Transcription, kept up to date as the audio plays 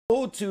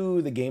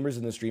To the gamers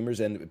and the streamers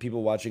and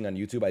people watching on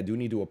YouTube, I do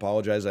need to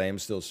apologize. I am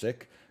still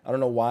sick. I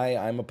don't know why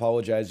I'm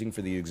apologizing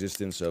for the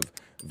existence of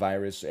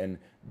virus and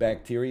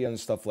bacteria and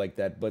stuff like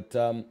that, but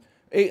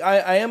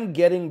I am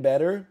getting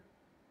better.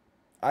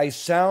 I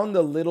sound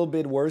a little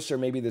bit worse or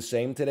maybe the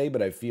same today,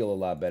 but I feel a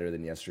lot better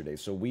than yesterday.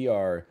 So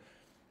we're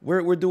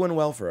doing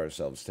well for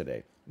ourselves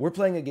today. We're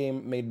playing a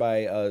game made by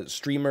a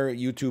streamer,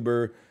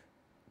 YouTuber,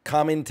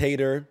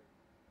 commentator,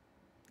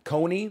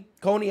 Coney.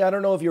 Coney, I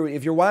don't know if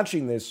you're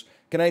watching this.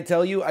 Can I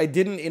tell you, I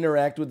didn't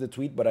interact with the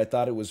tweet, but I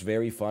thought it was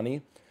very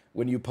funny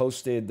when you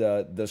posted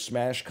the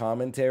Smash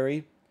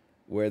commentary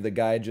where the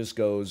guy just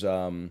goes,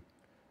 DK,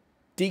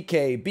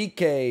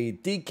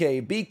 BK,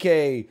 DK,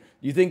 BK.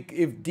 You think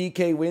if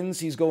DK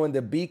wins, he's going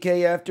to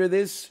BK after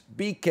this?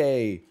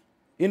 BK,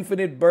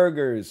 Infinite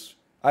Burgers.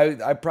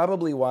 I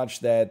probably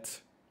watched that,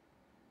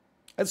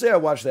 I'd say I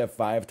watched that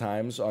 5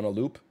 times on a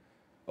loop,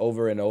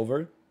 over and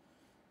over.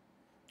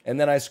 And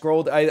then I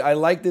scrolled, I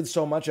liked it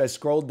so much, I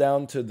scrolled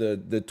down to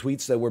the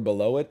tweets that were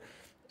below it.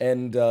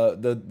 And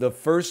the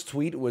first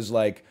tweet was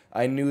like,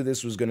 I knew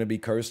this was going to be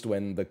cursed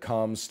when the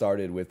comms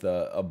started with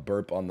a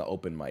burp on the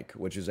open mic,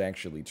 which is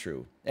actually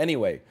true.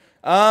 Anyway,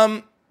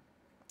 I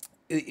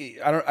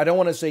don't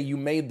want to say you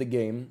made the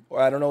game,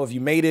 or I don't know if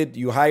you made it,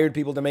 you hired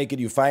people to make it,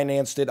 you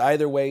financed it.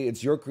 Either way,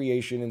 it's your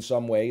creation in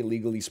some way,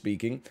 legally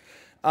speaking.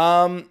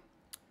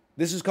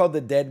 This is called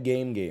the Dead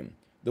Game.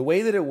 The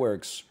way that it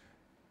works,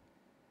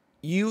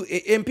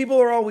 and people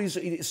are always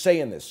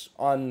saying this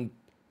on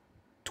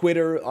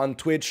Twitter, on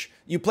Twitch.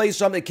 You play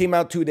something that came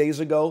out 2 days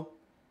ago,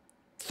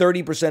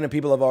 30% of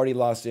people have already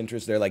lost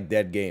interest. They're like,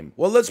 dead game.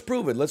 Well, let's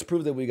prove it. Let's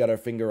prove that we got our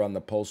finger on the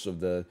pulse of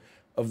the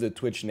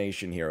Twitch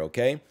nation here,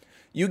 okay?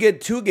 You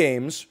get 2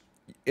 games.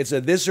 It's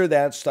a this or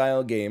that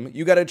style game.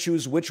 You got to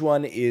choose which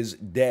one is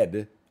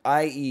dead,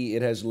 i.e.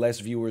 it has less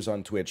viewers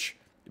on Twitch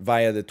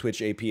via the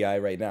Twitch API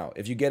right now.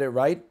 If you get it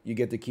right, you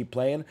get to keep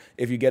playing.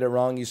 If you get it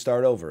wrong, you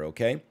start over,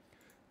 okay?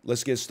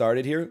 Let's get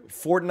started here.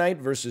 Fortnite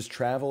versus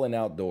Travel and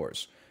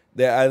Outdoors.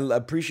 I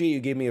appreciate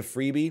you gave me a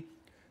freebie.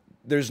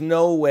 There's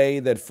no way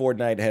that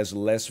Fortnite has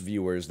less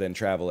viewers than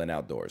Travel and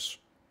Outdoors.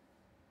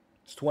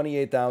 It's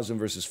 28,000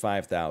 versus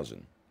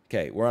 5,000.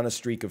 Okay, we're on a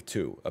streak of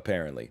 2,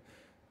 apparently.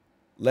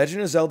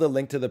 Legend of Zelda: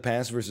 Link to the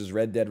Past versus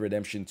Red Dead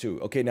Redemption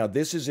 2. Okay, now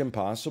this is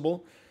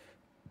impossible.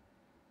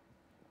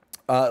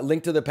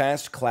 Link to the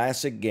Past,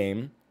 classic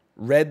game.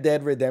 Red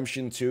Dead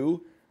Redemption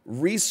 2,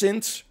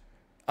 recent.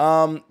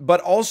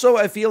 But also,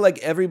 I feel like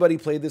everybody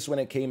played this when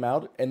it came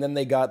out, and then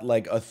they got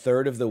like a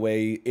third of the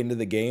way into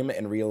the game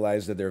and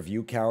realized that their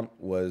view count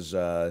was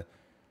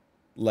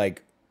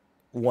like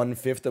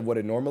 1/5 of what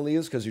it normally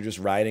is because you're just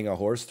riding a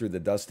horse through the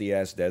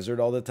dusty-ass desert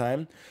all the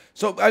time.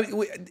 So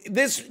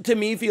this, to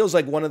me, feels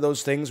like one of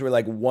those things where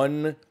like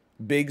one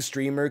big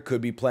streamer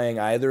could be playing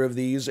either of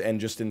these and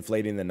just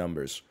inflating the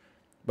numbers.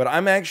 But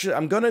I'm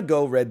going to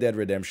go Red Dead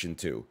Redemption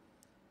 2.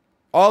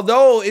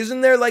 Although, isn't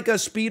there like a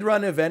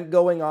speedrun event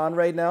going on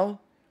right now?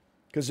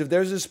 Because if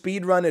there's a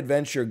speedrun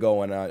adventure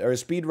going on, or a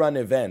speedrun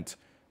event,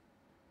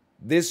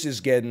 this is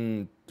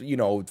getting,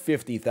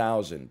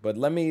 50,000. But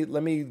let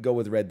me go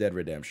with Red Dead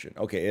Redemption.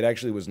 Okay, it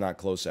actually was not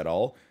close at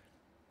all.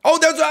 Oh,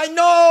 I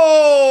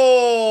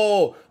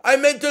know! I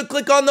meant to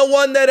click on the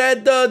one that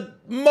had the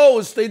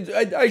most.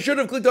 I should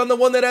have clicked on the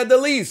one that had the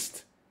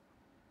least.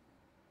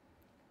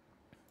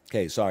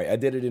 Okay, sorry, I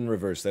did it in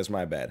reverse. That's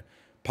my bad.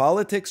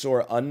 Politics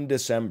or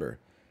Undecember?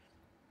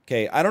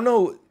 Okay, I don't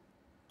know.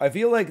 I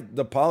feel like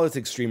the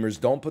politics streamers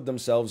don't put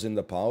themselves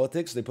into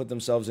politics. They put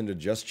themselves into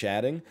just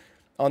chatting.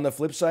 On the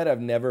flip side,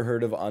 I've never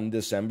heard of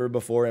Undecember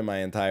before in my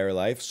entire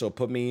life. So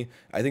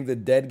I think the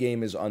dead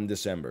game is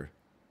Undecember.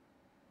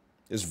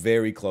 It's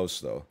very close,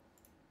 though.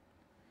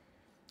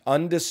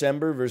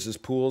 Undecember versus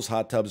pools,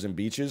 hot tubs, and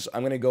beaches.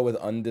 I'm going to go with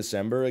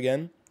Undecember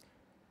again.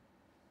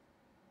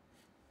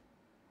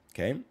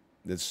 Okay,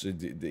 that's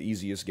the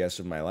easiest guess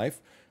of my life.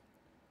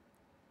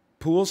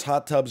 Pools,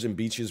 hot tubs, and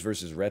beaches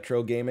versus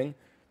retro gaming.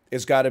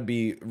 It's got to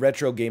be,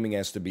 retro gaming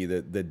has to be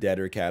the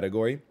deader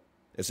category.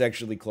 It's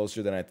actually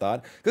closer than I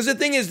thought. Because the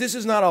thing is, this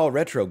is not all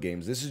retro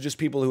games. This is just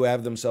people who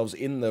have themselves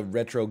in the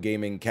retro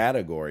gaming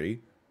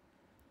category.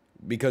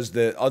 Because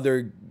the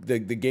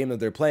game that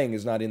they're playing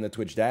is not in the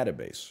Twitch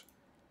database.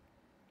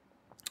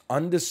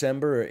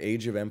 Undecember or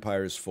Age of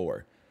Empires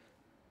 4?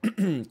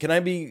 Can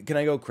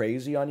I go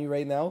crazy on you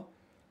right now?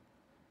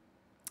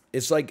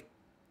 It's like,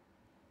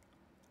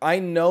 I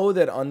know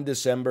that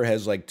Undecember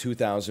has like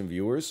 2,000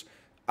 viewers.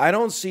 I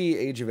don't see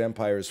Age of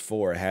Empires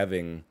 4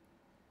 having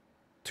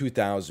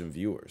 2,000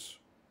 viewers.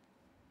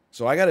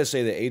 So I got to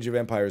say that Age of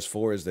Empires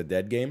 4 is the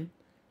dead game.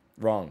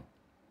 Wrong.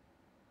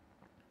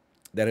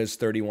 That has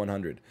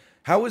 3,100.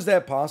 How is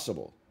that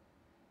possible?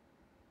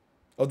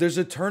 Oh, there's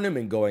a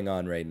tournament going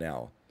on right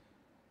now.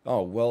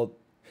 Oh, well,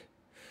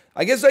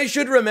 I guess I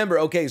should remember.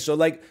 Okay, so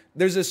like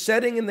there's a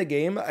setting in the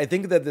game. I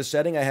think that the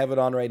setting I have it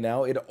on right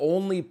now, it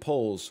only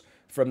pulls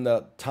from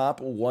the top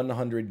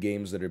 100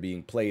 games that are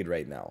being played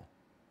right now.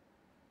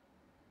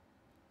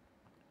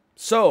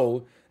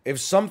 So, if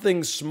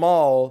something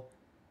small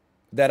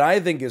that I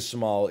think is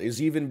small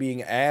is even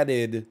being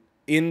added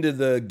into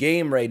the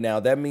game right now,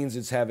 that means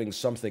it's having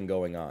something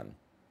going on.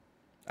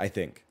 I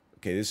think.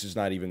 Okay, this is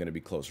not even going to be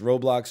close.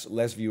 Roblox,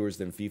 less viewers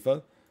than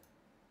FIFA.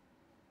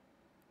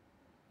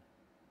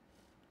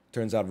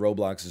 Turns out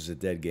Roblox is a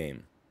dead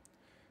game.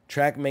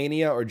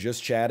 Trackmania or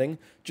just chatting?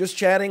 Just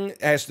chatting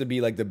has to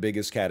be like the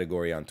biggest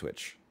category on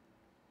Twitch.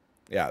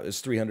 Yeah,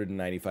 it's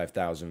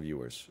 395,000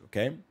 viewers,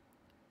 okay?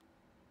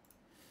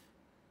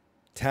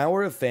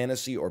 Tower of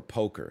Fantasy or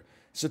poker?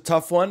 It's a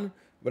tough one,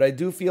 but I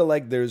do feel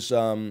like there's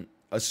a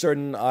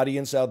certain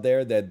audience out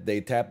there that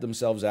they tapped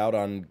themselves out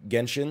on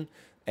Genshin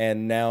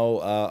and now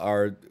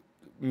are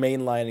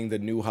mainlining the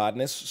new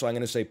hotness. So I'm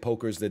going to say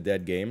poker's the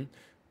dead game.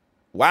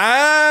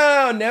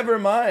 Wow, never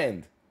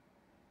mind.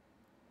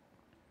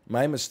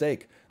 My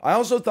mistake. I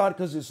also thought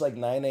because it's like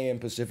 9 a.m.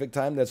 Pacific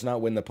time, that's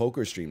not when the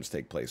poker streams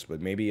take place. But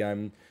maybe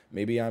I'm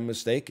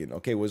mistaken.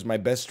 Okay, was my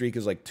best streak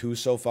is like 2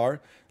 so far.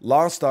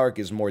 Lost Ark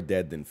is more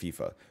dead than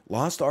FIFA.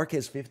 Lost Ark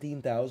has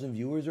 15,000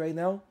 viewers right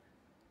now.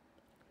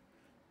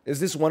 Is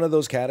this one of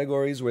those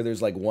categories where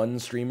there's like one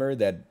streamer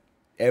that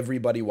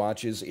everybody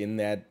watches in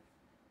that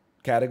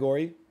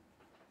category?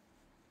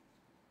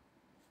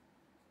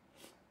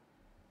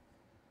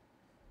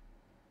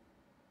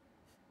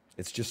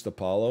 It's just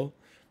Apollo.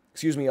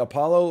 Excuse me,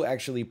 Apollo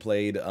actually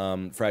played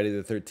Friday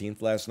the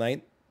 13th last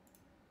night.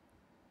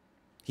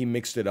 He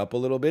mixed it up a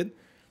little bit.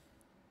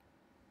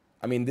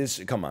 I mean,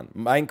 come on.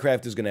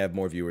 Minecraft is going to have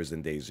more viewers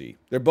than DayZ.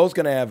 They're both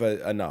going to have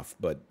enough,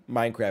 but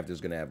Minecraft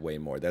is going to have way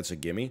more. That's a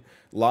gimme.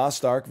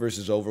 Lost Ark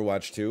versus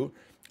Overwatch 2.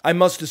 I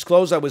must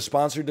disclose I was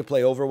sponsored to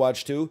play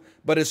Overwatch 2,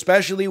 but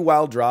especially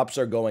while drops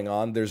are going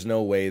on, there's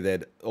no way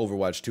that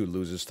Overwatch 2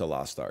 loses to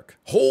Lost Ark.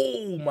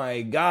 Oh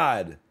my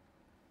god.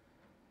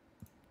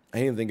 I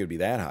didn't think it would be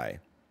that high.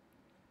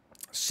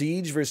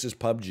 Siege versus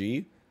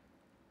PUBG.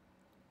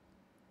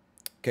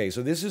 Okay,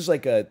 so this is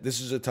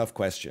a tough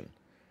question.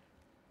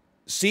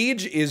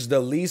 Siege is the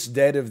least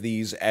dead of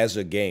these as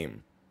a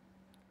game.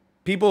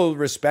 People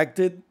respect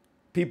it.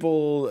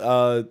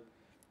 People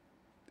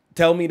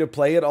tell me to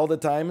play it all the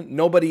time.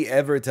 Nobody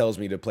ever tells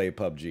me to play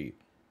PUBG.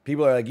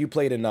 People are like, you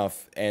played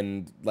enough,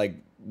 and like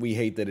we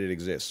hate that it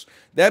exists.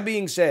 That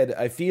being said,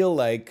 I feel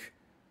like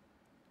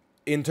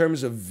in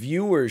terms of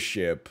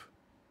viewership,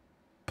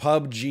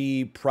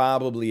 PUBG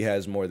probably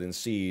has more than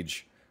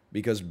Siege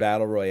because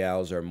Battle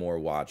Royales are more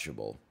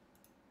watchable.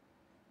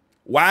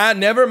 Wow,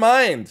 never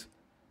mind.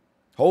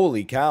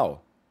 Holy cow.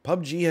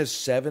 PUBG has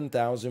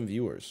 7,000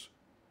 viewers.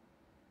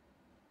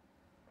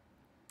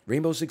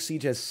 Rainbow Six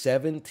Siege has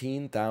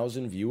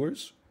 17,000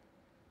 viewers?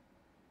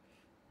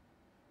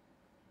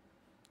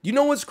 You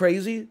know what's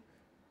crazy?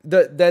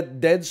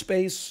 That Dead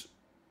Space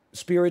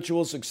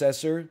spiritual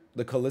successor,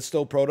 the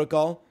Callisto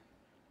Protocol,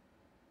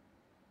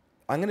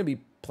 I'm going to be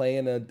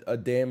playing a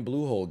damn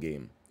Bluehole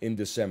game in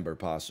December,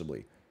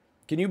 possibly.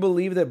 Can you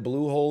believe that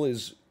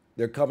Bluehole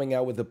they're coming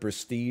out with a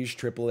prestige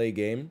AAA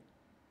game?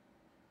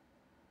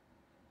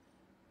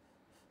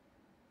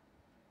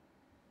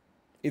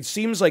 It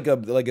seems like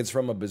it's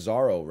from a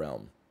Bizarro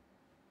realm.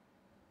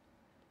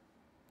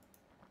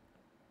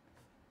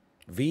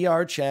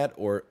 VR Chat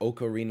or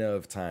Ocarina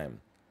of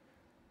Time?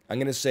 I'm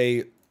going to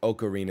say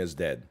Ocarina's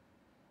dead.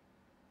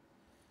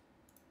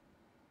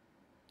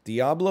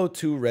 Diablo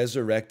 2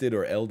 Resurrected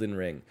or Elden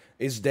Ring?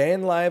 Is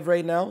Dan live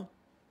right now?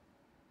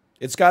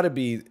 It's got to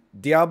be...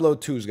 Diablo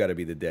 2's got to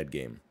be the dead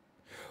game.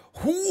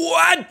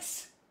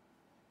 What?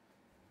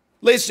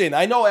 Listen,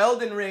 I know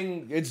Elden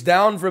Ring, it's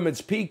down from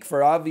its peak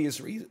for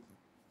obvious reasons.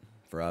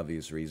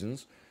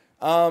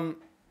 I'm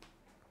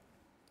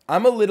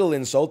a little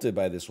insulted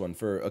by this one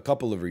for a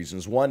couple of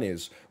reasons. One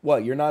is,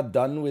 what, you're not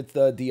done with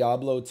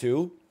Diablo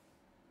 2?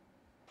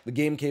 The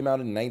game came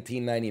out in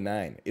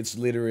 1999. It's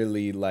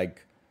literally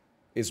like...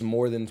 It's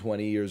more than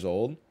 20 years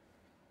old.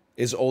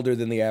 Is older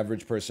than the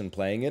average person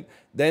playing it.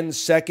 Then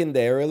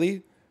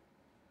secondarily,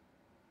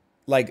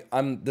 like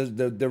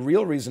the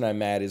real reason I'm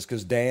mad is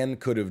because Dan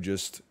could have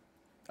just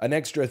an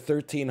extra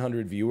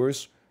 1,300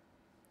 viewers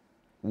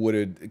would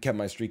have kept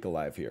my streak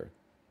alive here.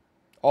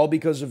 All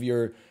because of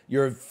your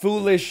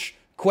foolish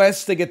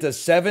quest to get to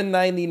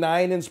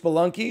 799 in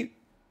Spelunky?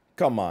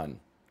 Come on.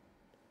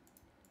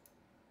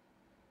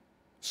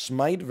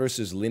 Smite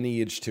versus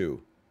Lineage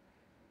 2.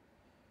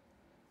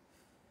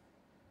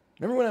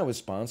 Remember when I was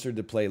sponsored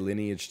to play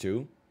Lineage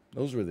 2?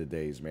 Those were the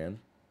days, man.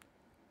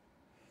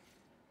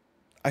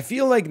 I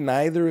feel like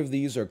neither of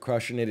these are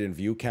crushing it in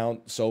view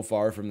count so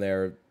far from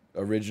their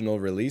original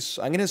release.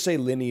 I'm going to say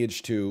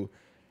Lineage 2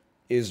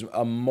 is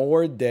a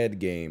more dead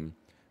game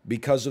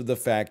because of the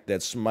fact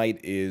that Smite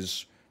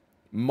is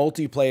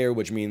multiplayer,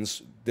 which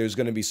means there's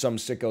going to be some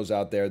sickos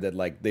out there that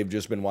like they've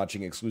just been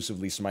watching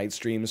exclusively Smite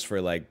streams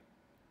for like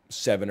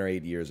 7 or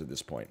 8 years at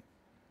this point.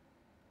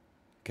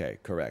 Okay,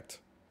 correct.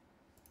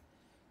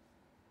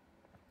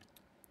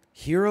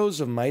 Heroes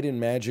of Might and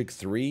Magic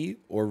 3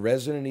 or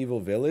Resident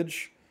Evil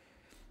Village?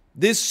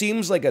 This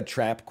seems like a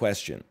trap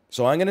question.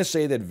 So I'm going to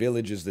say that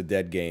Village is the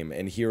dead game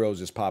and Heroes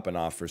is popping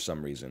off for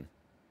some reason.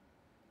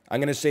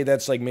 I'm going to say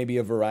that's like maybe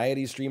a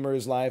variety streamer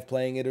is live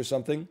playing it or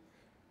something.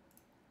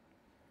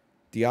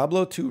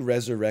 Diablo 2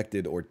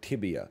 Resurrected or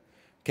Tibia?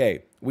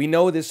 Okay, we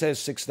know this has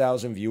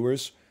 6,000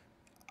 viewers.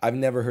 I've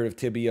never heard of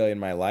Tibia in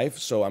my life,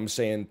 so I'm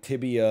saying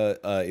Tibia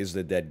is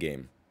the dead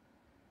game.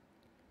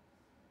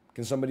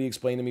 Can somebody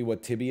explain to me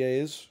what tibia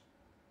is?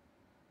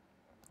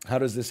 How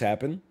does this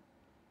happen?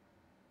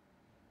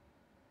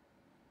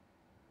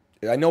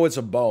 I know it's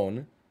a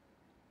bone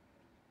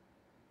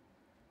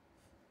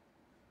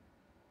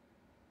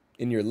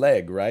in your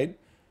leg, right?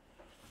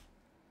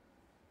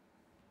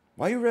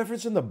 Why are you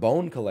referencing the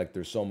Bone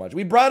Collector so much?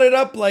 We brought it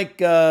up like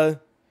 3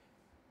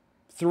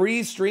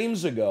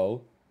 streams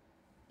ago.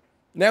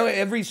 Now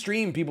every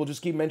stream, people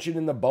just keep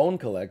mentioning the Bone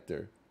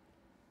Collector.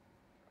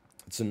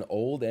 It's an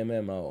old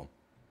MMO.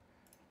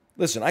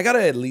 Listen, I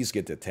gotta at least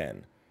get to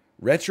 10.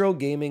 Retro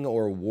gaming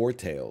or War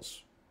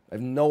Tales? I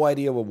have no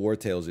idea what War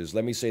Tales is.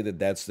 Let me say that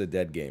that's the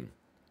dead game.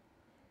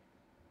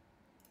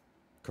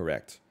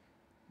 Correct.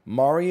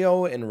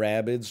 Mario and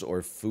Rabbids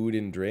or Food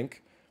and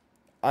Drink?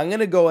 I'm going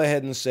to go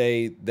ahead and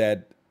say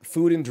that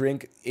Food and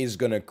Drink is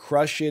going to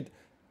crush it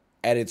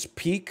at its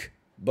peak,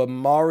 but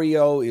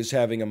Mario is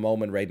having a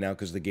moment right now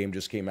because the game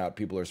just came out.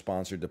 People are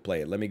sponsored to play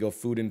it. Let me go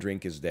Food and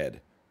Drink is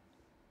dead.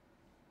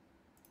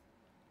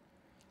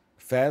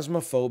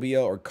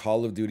 Phasmophobia or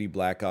Call of Duty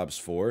Black Ops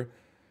 4?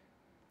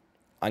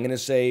 I'm going to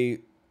say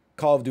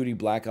Call of Duty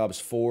Black Ops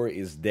 4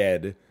 is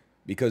dead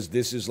because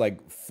this is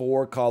like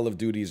 4 Call of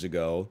Duties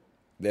ago.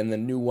 Then the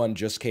new one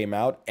just came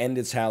out, and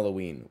it's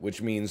Halloween,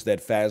 which means that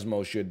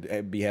Phasmo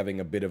should be having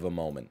a bit of a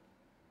moment.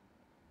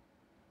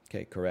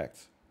 Okay,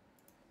 correct.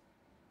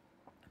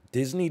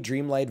 Disney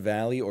Dreamlight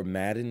Valley or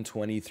Madden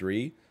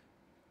 23?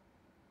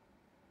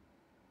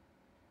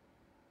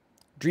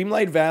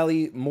 Dreamlight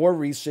Valley, more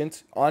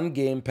recent, on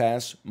Game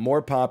Pass,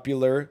 more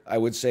popular, I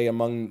would say,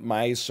 among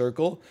my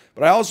circle.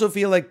 But I also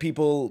feel like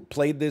people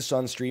played this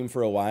on stream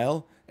for a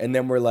while, and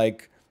then were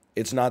like,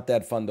 it's not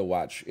that fun to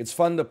watch. It's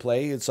fun to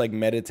play. It's like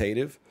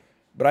meditative.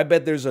 But I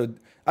bet there's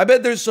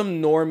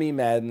some normie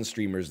Madden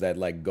streamers that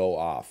like go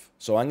off.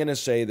 So I'm going to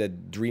say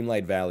that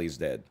Dreamlight Valley's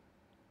dead.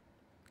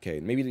 Okay,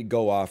 maybe the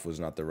go off was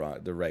not the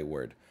right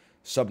word.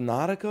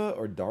 Subnautica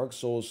or Dark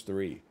Souls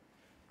 3?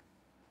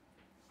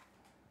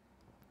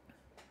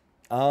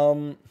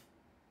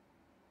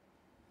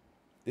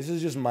 This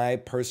is just my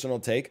personal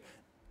take.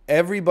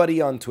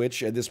 Everybody on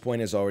Twitch at this point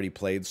has already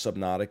played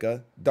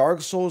Subnautica. Dark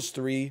Souls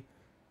 3...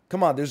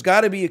 Come on, there's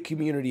got to be a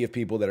community of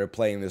people that are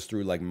playing this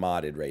through, like,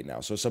 modded right now.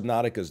 So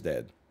Subnautica's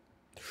dead.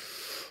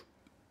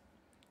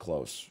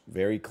 Close.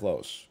 Very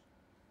close.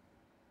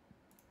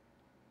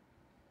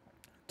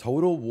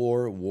 Total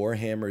War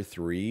Warhammer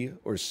 3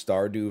 or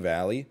Stardew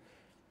Valley?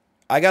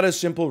 I got a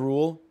simple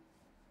rule.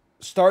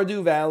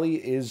 Stardew Valley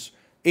is...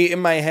 In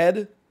my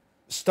head,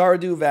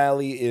 Stardew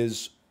Valley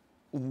is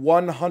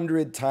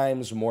 100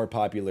 times more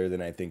popular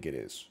than I think it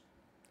is.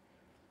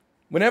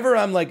 Whenever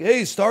I'm like,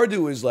 hey,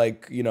 Stardew is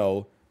like, you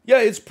know... Yeah,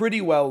 it's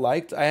pretty well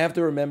liked. I have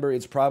to remember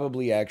it's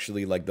probably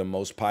actually like the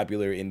most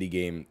popular indie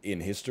game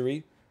in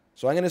history.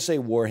 So I'm going to say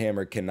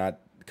Warhammer cannot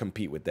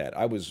compete with that.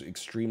 I was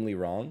extremely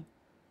wrong.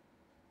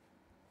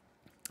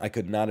 I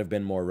could not have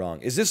been more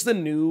wrong. Is this the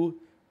new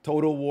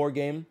Total War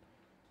game?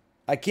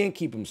 I can't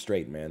keep them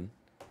straight, man.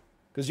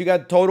 Because you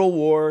got Total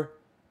War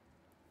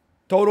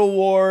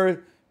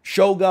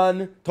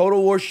Shogun,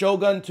 Total War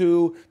Shogun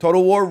 2,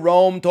 Total War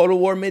Rome, Total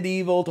War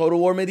Medieval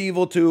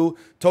 2,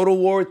 Total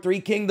War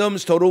 3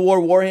 Kingdoms, Total War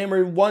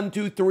Warhammer 1,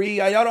 2,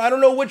 3. I don't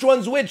know which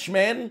one's which,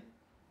 man.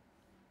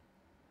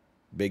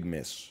 Big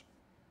miss.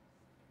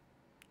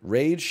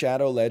 Raid,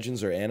 Shadow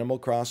Legends, or Animal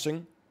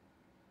Crossing?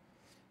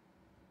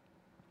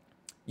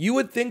 You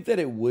would think that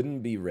it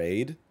wouldn't be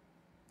Raid.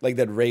 Like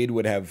that Raid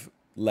would have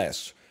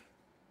less.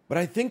 But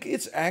I think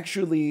it's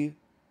actually...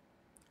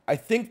 I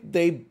think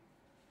they...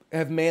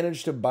 have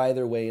managed to buy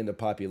their way into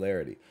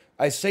popularity.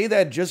 I say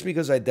that just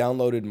because I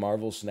downloaded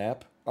Marvel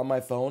Snap on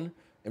my phone,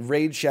 and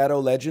Raid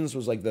Shadow Legends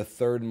was like the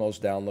 3rd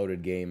most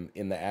downloaded game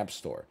in the App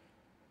Store.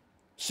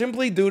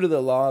 Simply due to the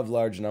law of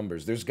large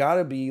numbers. There's got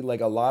to be like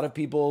a lot of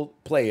people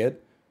play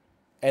it,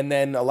 and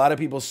then a lot of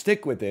people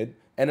stick with it,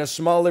 and a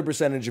smaller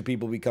percentage of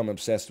people become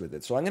obsessed with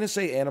it. So I'm going to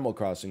say Animal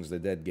Crossing's the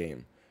dead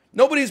game.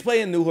 Nobody's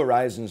playing New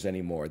Horizons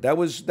anymore. That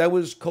was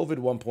COVID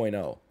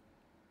 1.0.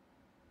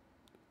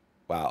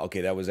 Wow,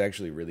 okay, that was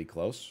actually really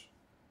close.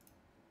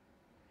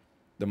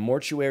 The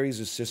Mortuary's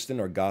Assistant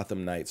or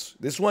Gotham Knights?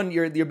 This one,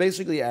 you're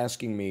basically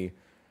asking me,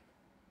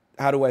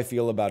 how do I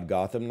feel about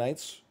Gotham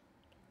Knights?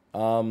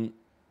 Can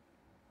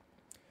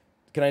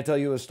I tell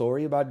you a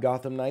story about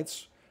Gotham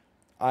Knights?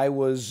 I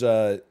was,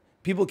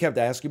 people kept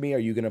asking me, are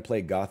you going to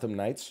play Gotham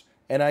Knights?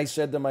 And I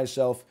said to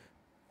myself,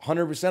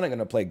 100% I'm going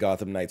to play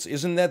Gotham Knights.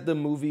 Isn't that the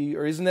movie,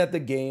 or isn't that the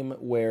game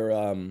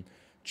where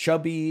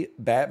chubby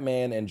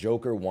Batman and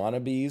Joker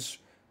wannabes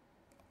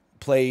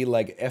play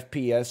like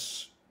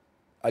FPS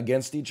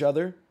against each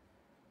other?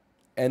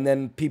 And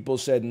then people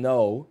said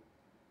no.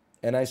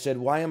 And I said,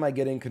 why am I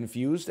getting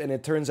confused? And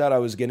it turns out I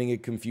was getting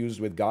it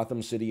confused with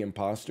Gotham City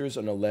Imposters,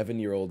 an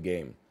 11-year-old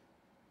game.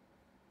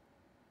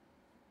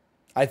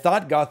 I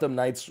thought Gotham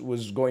Knights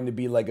was going to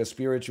be like a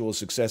spiritual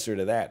successor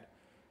to that.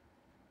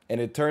 and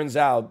it turns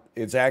out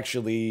it's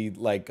actually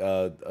like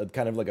a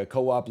kind of like a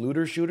co-op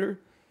looter shooter.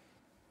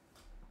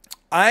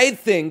 I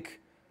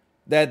think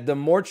that the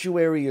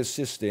Mortuary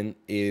Assistant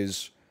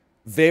is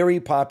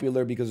very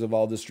popular because of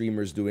all the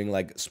streamers doing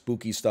like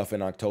spooky stuff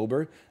in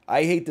October.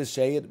 I hate to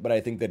say it, but I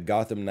think that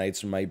Gotham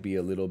Knights might be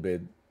a little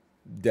bit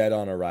dead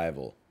on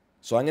arrival.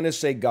 So I'm gonna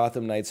say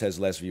Gotham Knights has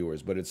less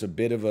viewers, but it's a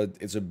bit of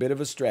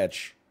a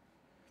stretch.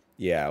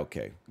 Yeah,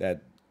 okay.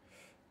 That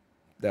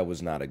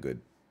was not a good.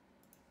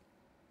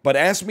 But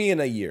ask me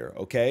in a year,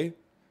 okay?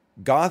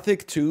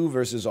 Gothic 2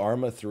 versus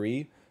Arma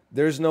 3.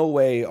 There's no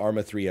way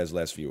Arma 3 has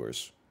less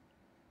viewers.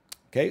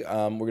 Okay,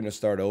 we're gonna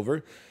start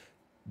over.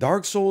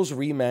 Dark Souls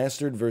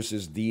Remastered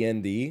versus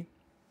DND.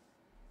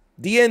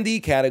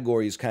 DND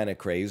category is kind of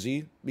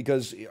crazy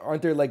because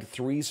aren't there like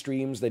 3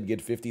 streams that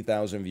get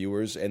 50,000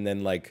 viewers and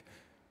then like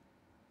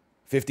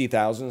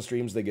 50,000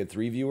 streams that get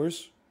 3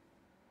 viewers?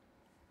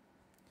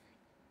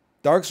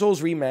 Dark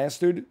Souls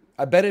Remastered.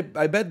 I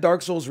bet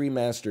Dark Souls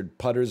Remastered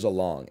putters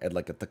along at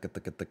like a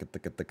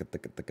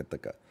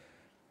ticka.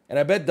 And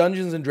I bet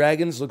Dungeons and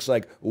Dragons looks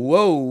like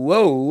whoa,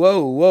 whoa,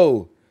 whoa,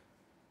 whoa.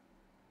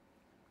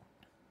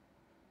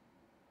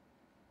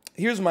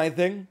 Here's my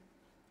thing.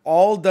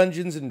 All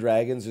Dungeons and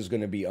Dragons is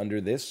going to be under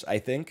this, I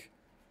think.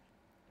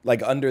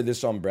 Like under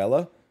this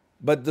umbrella.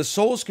 But the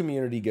Souls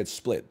community gets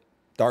split.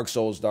 Dark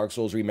Souls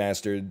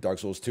Remastered, Dark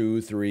Souls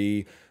 2,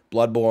 3,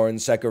 Bloodborne,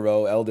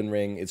 Sekiro, Elden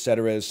Ring,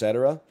 etc.,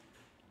 etc.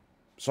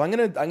 So I'm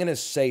gonna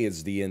say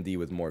it's D&D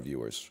with more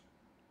viewers.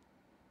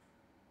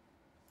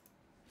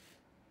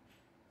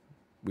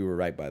 We were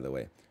right, by the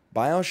way.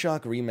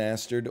 BioShock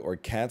Remastered or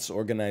Cats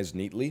Organized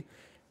Neatly.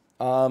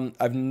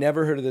 I've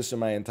never heard of this in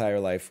my entire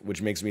life,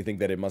 which makes me think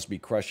that it must be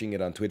crushing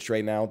it on Twitch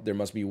right now. There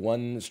must be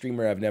one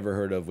streamer I've never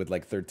heard of with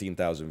like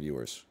 13,000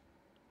 viewers.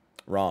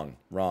 Wrong.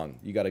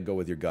 You got to go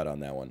with your gut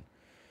on that one.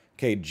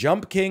 Okay,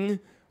 Jump King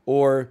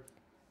or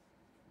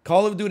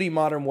Call of Duty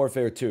Modern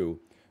Warfare 2,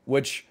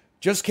 which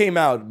just came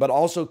out, but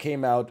also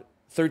came out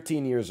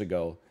 13 years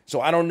ago. So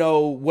I don't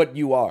know what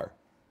you are.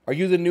 Are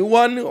you the new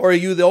one or are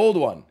you the old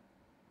one?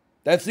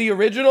 That's the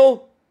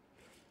original?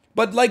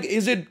 But like,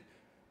 is it...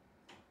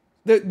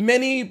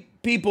 Many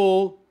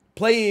people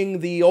playing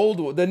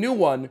the new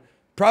one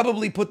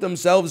probably put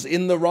themselves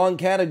in the wrong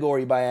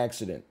category by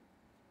accident.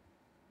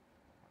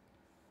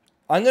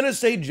 I'm going to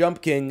say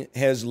Jump King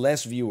has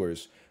less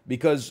viewers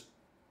because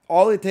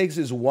all it takes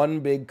is one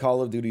big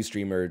Call of Duty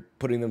streamer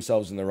putting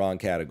themselves in the wrong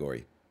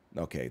category.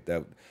 Okay,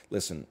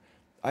 listen,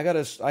 I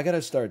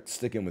gotta start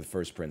sticking with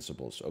first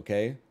principles,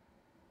 okay?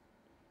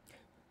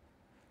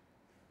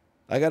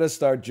 I gotta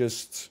start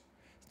just...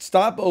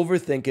 Stop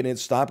overthinking it.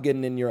 Stop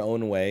getting in your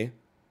own way.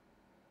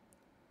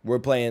 We're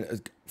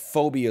playing...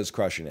 Phobia's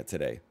crushing it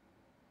today.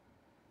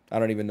 I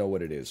don't even know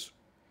what it is.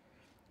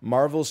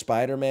 Marvel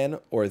Spider-Man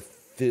or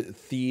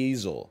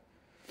Theazel.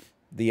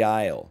 The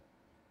Isle.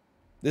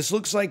 This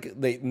looks like...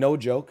 no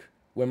joke.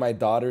 When my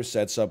daughter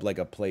sets up like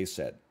a play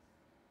set.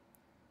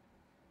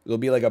 It'll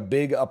be like a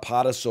big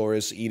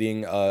Apatosaurus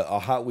eating a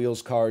Hot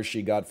Wheels car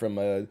she got from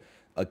a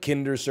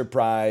Kinder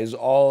Surprise,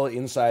 all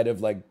inside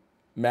of like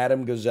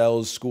Madame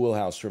Gazelle's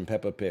schoolhouse from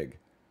Peppa Pig.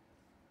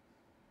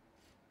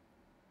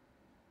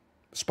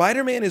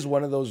 Spider-Man is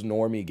one of those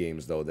normie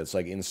games, though, that's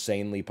like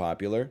insanely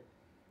popular.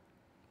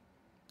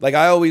 Like,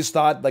 I always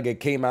thought like it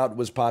came out,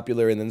 was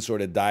popular, and then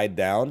sort of died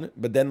down.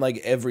 But then like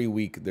every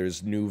week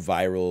there's new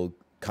viral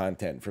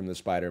content from the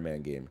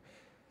Spider-Man game.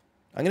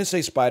 I'm going to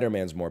say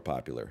Spider-Man's more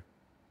popular.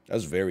 That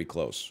was very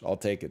close. I'll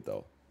take it,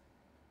 though.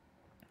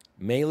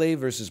 Melee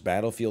versus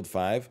Battlefield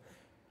 5.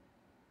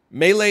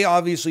 Melee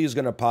obviously is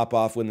going to pop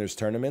off when there's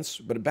tournaments,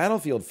 but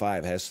Battlefield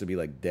 5 has to be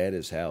like dead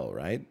as hell,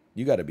 right?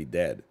 You got to be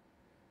dead.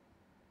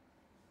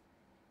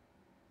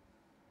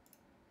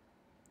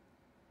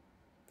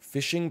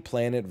 Fishing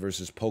Planet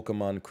versus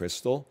Pokemon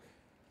Crystal.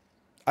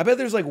 I bet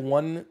there's like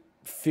one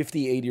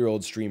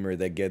 58-year-old streamer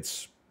that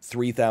gets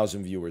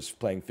 3,000 viewers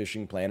playing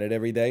Fishing Planet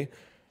every day.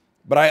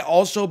 But I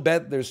also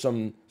bet there's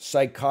some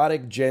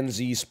psychotic Gen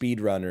Z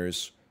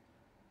speedrunners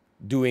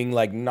doing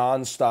like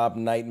non-stop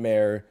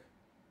nightmare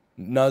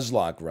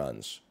Nuzlocke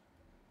runs.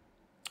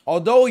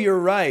 Although you're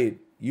right.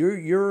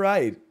 You're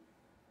right.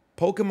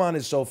 Pokemon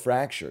is so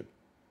fractured.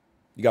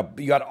 You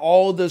got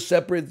all the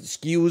separate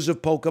SKUs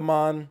of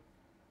Pokemon.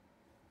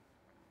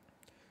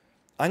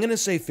 I'm going to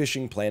say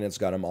Fishing Planet's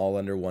got them all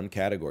under one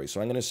category.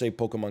 So I'm going to say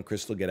Pokemon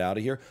Crystal, get out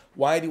of here.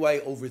 Why do I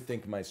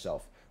overthink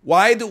myself?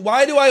 Why do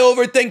I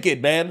overthink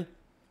it, man?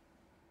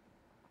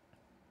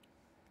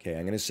 Okay,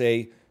 I'm going to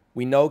say,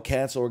 we know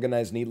Cats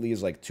Organized Neatly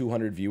is like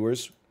 200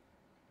 viewers.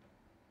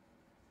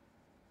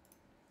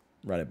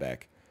 Run it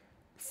back.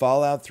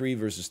 Fallout 3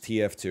 versus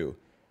TF2.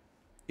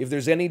 If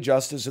there's any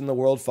justice in the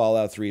world,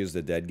 Fallout 3 is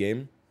the dead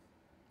game.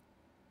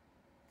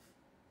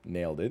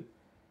 Nailed it.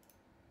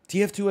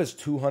 TF2 has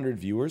 200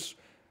 viewers.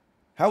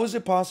 How is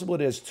it possible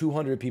it has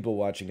 200 people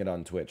watching it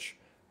on Twitch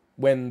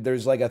when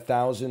there's like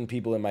 1,000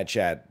 people in my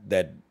chat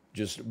that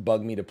just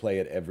bug me to play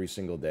it every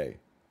single day?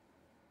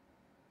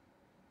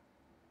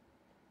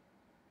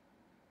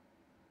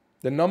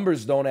 The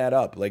numbers don't add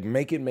up. Like,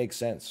 make it make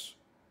sense.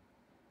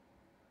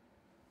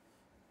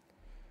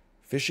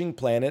 Fishing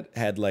Planet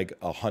had like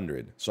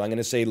 100. So I'm going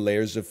to say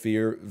Layers of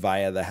Fear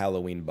via the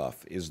Halloween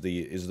buff is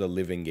the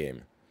living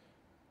game.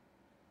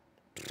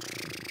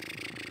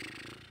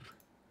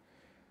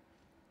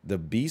 The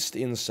Beast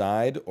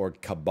Inside or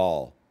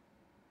Cabal?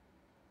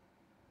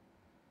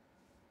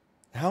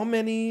 How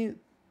many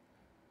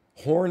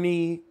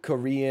horny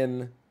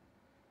Korean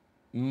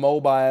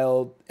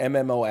mobile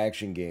MMO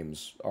action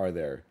games are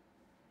there?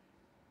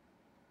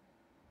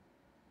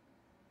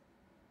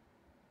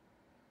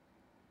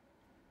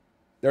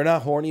 They're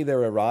not horny,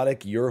 they're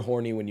erotic. You're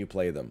horny when you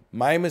play them.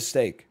 My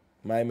mistake.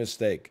 My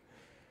mistake.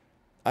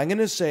 I'm going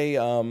to say,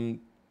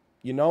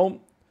 you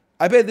know,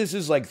 I bet this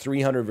is like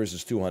 300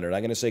 versus 200.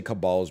 I'm going to say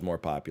Cabal is more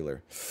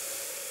popular.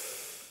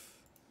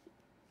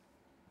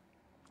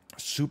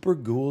 Super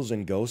Ghouls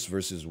and Ghosts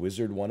versus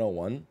Wizard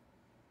 101.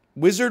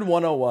 Wizard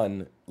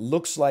 101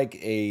 looks like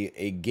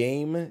a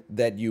game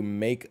that you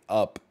make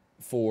up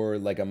for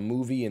like a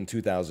movie in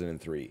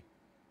 2003.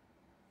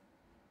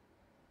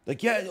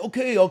 Like, yeah,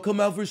 okay, I'll come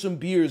out for some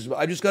beers.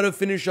 I just got to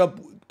finish up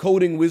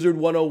coding Wizard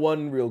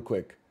 101 real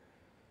quick.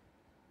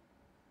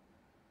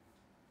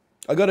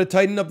 I got to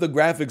tighten up the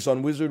graphics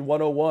on Wizard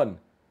 101.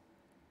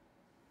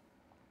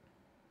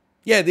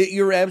 Yeah,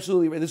 you're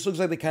absolutely right. This looks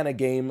like the kind of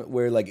game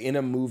where, like, in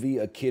a movie,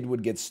 a kid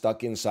would get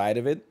stuck inside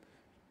of it.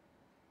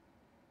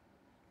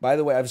 By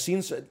the way,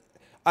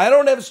 I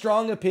don't have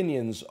strong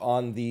opinions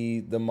on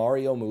the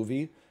Mario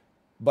movie,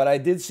 but I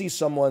did see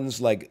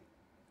someone's, like,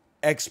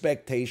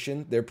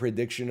 expectation, their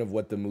prediction of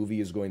what the movie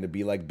is going to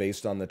be like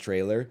based on the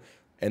trailer.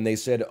 And they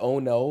said, oh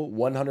no,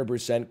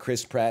 100%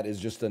 Chris Pratt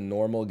is just a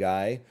normal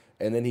guy.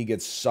 And then he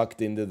gets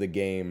sucked into the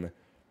game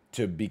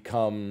to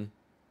become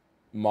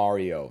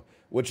Mario,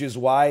 which is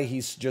why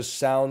he just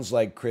sounds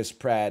like Chris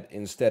Pratt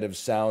instead of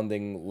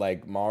sounding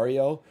like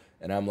Mario.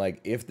 And I'm like,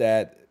 if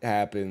that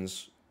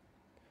happens,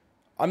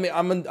 I mean,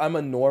 I'm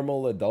a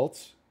normal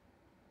adult.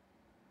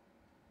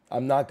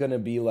 I'm not going to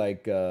be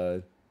like,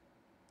 you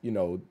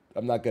know,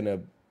 I'm not going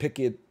to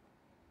picket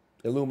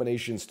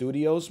Illumination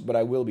Studios, but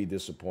I will be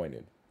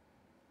disappointed.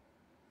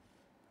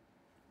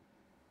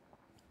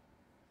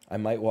 I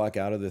might walk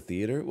out of the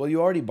theater. Well, you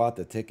already bought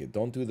the ticket.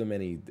 Don't do them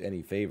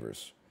any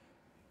favors.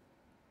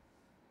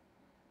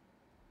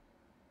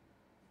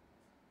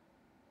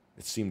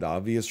 It seemed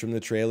obvious from the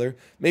trailer.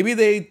 Maybe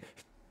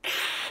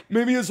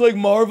it's like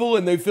Marvel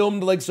and they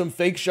filmed like some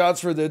fake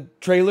shots for the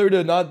trailer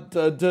to not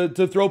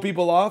to throw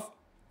people off.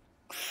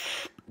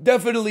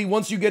 Definitely,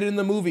 once you get in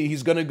the movie,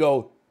 he's going to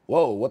go,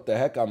 whoa, what the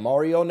heck, I'm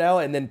Mario now?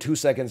 And then 2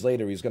 seconds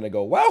later, he's going to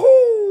go,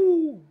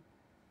 wahoo!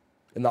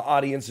 And the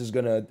audience is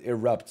going to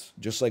erupt,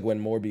 just like when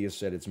Morbius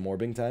said it's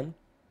morbing time.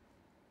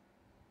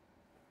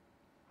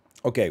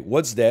 Okay,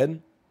 what's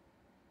dead?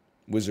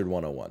 Wizard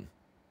 101.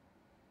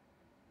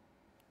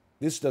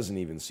 This doesn't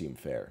even seem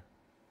fair.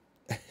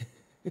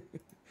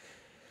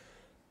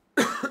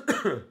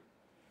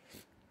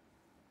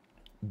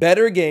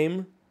 Better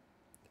game,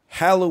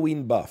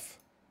 Halloween buff.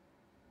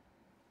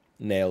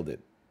 Nailed it.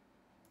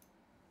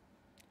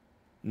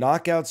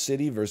 Knockout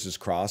City versus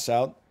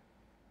Crossout.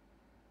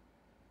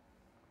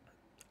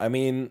 I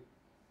mean,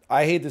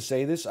 I hate to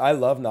say this. I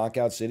love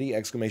Knockout City.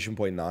 Exclamation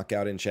point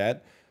knockout in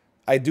chat.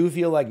 I do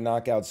feel like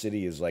Knockout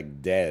City is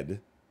like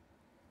dead.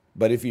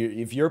 But if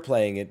you're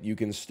playing it, you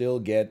can still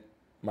get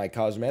my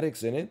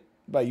cosmetics in it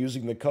by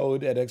using the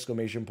code at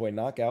exclamation point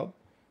knockout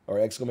or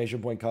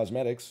exclamation point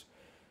cosmetics.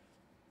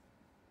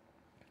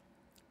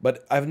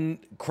 But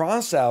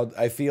Crossout,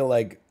 I feel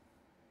like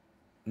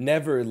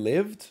never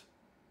lived.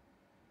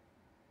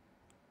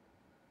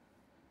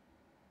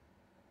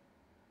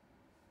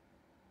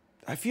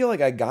 I feel like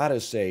I gotta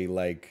say,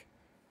 like,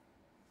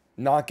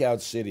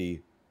 Knockout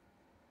City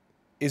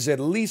is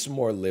at least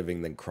more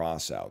living than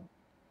Crossout.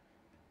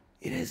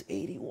 It has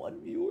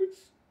 81 viewers.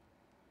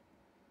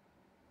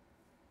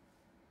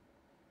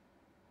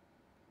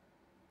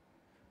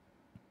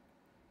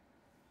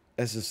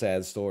 That's a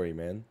sad story,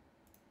 man.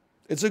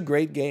 It's a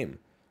great game.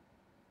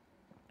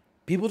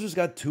 People just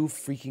got too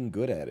freaking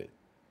good at it.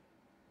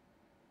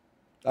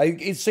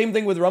 It's same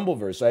thing with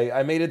Rumbleverse.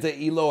 I made it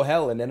to Elo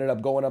Hell and ended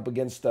up going up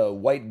against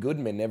White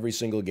Goodman every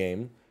single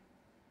game.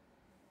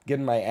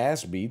 Getting my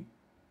ass beat.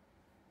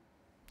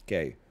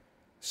 Okay.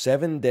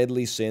 7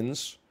 Deadly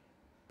Sins,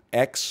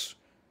 Ex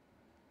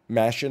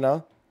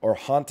Machina, or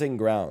Haunting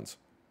Grounds.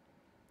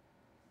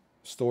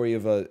 Story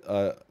of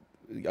a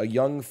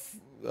young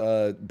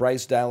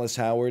Bryce Dallas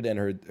Howard and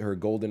her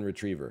golden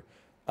retriever.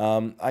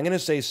 I'm going to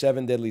say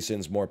 7 Deadly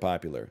Sins more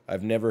popular.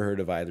 I've never heard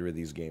of either of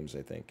these games,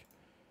 I think.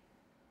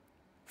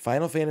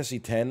 Final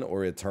Fantasy X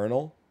or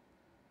Eternal?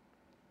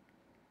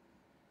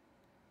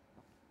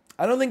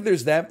 I don't think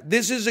there's that.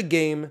 This is a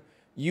game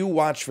you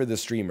watch for the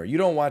streamer. You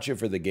don't watch it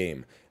for the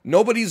game.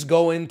 Nobody's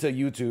going to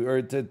YouTube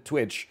or to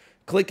Twitch,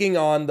 clicking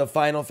on the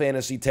Final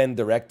Fantasy X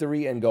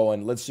directory and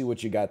going, let's see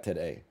what you got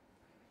today.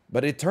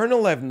 But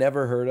Eternal I've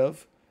never heard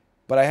of.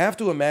 But I have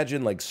to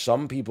imagine like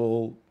some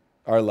people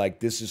are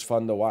like, this is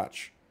fun to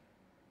watch.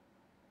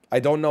 I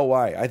don't know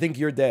why. I think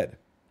you're dead.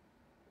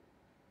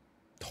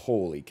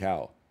 Holy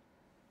cow.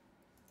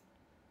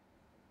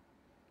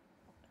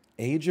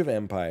 Age of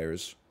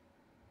Empires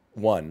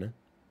 1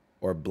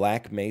 or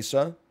Black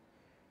Mesa.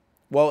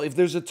 Well, if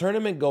there's a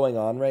tournament going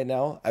on right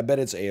now, I bet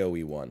it's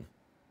AoE 1.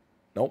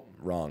 Nope,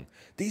 wrong.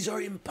 These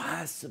are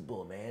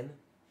impossible, man.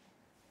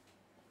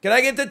 Can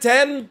I get to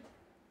 10?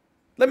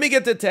 Let me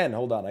get to 10.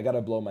 Hold on, I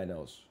gotta blow my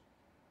nose.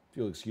 If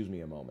you'll excuse me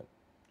a moment.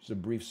 Just a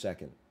brief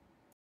second.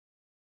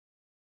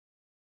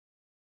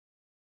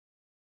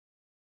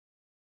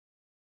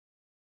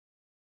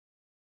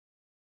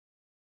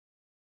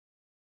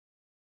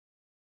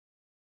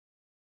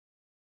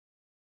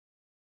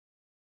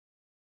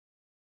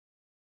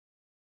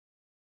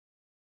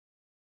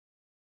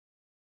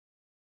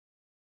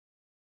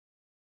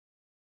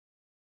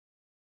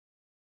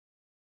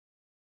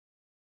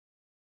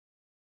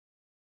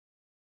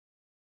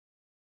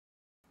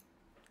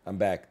 I'm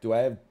back. Do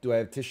I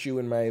have tissue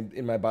in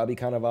my Bobby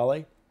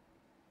Cannavale?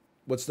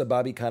 What's the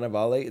Bobby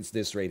Cannavale? It's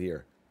this right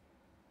here.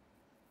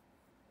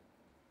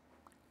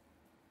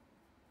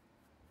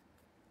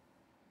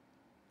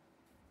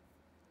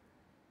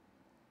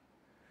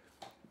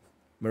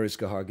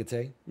 Mariska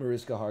Hargitay?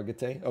 Mariska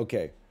Hargitay?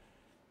 Okay.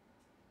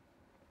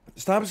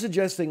 Stop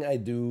suggesting I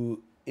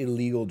do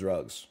illegal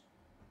drugs.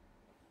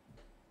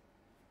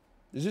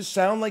 Does this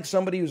sound like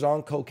somebody who's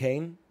on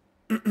cocaine?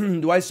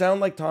 Do I sound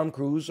like Tom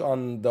Cruise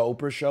on the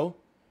Oprah show?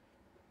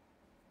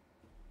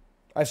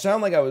 I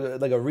sound like I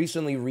was like a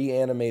recently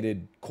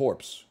reanimated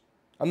corpse.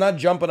 I'm not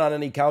jumping on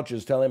any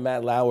couches telling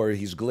Matt Lauer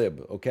he's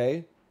glib,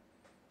 okay?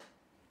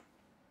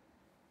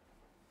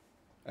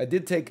 I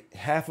did take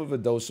half of a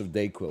dose of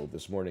Dayquil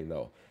this morning,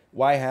 though.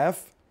 Why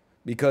half?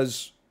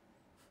 Because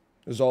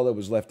it was all that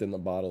was left in the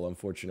bottle,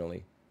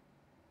 unfortunately.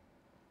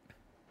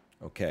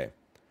 Okay.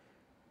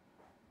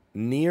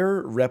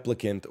 Near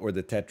replicant or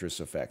the Tetris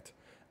effect.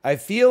 I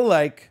feel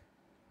like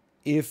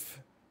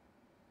if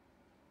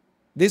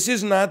this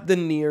is not the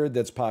Nier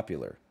that's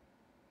popular.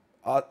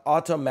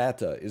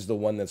 Automata is the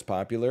one that's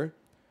popular.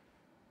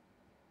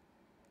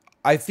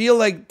 I feel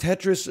like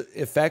Tetris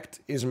effect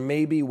is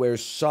maybe where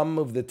some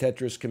of the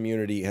Tetris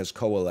community has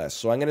coalesced.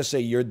 So I'm going to say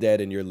you're dead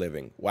and you're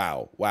living.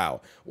 Wow,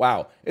 wow,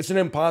 wow. It's an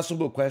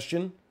impossible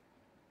question.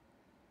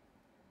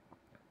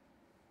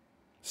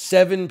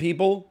 7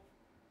 people?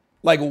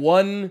 Like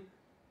one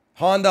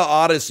Honda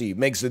Odyssey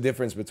makes the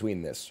difference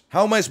between this.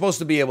 How am I supposed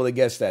to be able to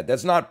guess that?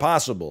 That's not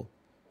possible.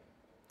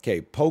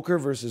 Okay, Poker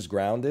versus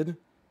Grounded.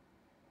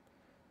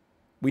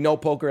 We know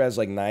Poker has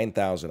like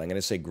 9,000. I'm going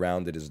to say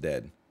Grounded is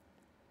dead.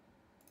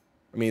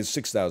 I mean, it's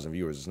 6,000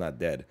 viewers. It's not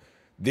dead.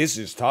 This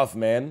is tough,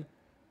 man.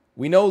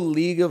 We know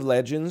League of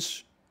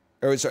Legends,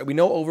 or sorry, we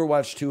know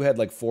Overwatch 2 had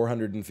like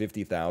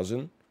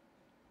 450,000.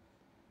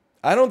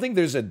 I don't think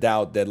there's a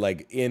doubt that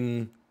like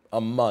in a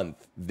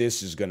month,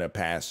 this is going to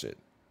pass it.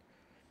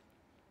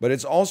 But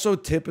it's also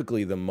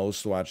typically the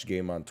most watched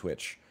game on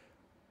Twitch.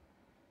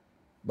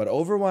 But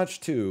Overwatch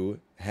 2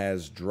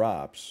 has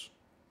drops.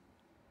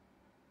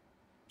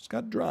 It's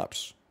got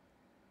drops.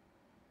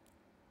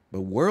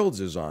 But Worlds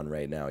is on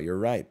right now. You're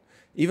right.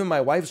 Even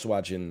my wife's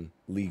watching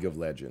League of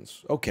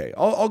Legends. Okay,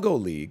 I'll go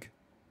League.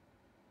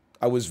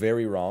 I was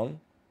very wrong.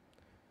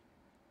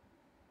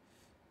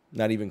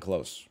 Not even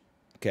close.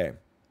 Okay.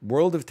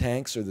 World of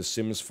Tanks or The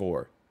Sims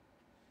 4?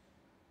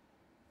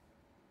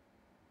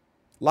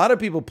 A lot of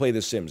people play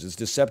The Sims. It's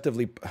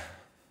deceptively...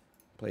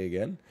 Play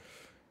again.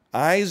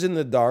 Eyes in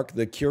the Dark,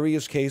 The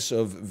Curious Case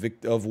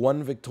of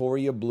One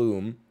Victoria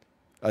Bloom,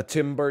 a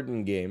Tim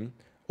Burton game,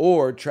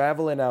 or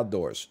Traveling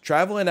Outdoors.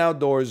 Traveling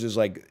Outdoors is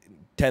like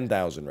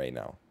 10,000 right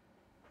now.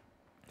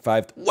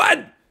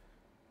 What?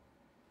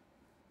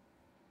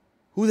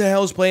 Who the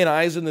hell is playing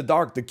Eyes in the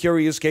Dark, The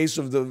Curious Case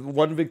of the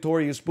One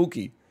Victoria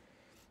Spooky?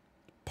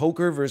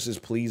 Poker versus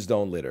Please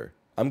Don't Litter.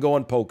 I'm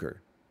going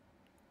Poker.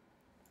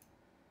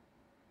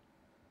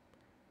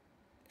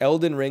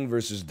 Elden Ring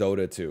versus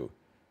Dota 2.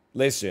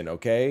 Listen,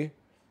 okay?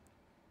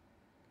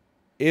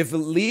 If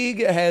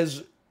League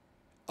has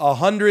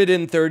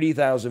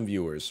 130,000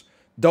 viewers,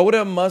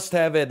 Dota must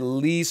have at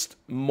least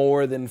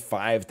more than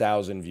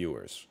 5,000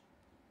 viewers.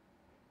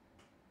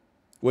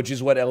 Which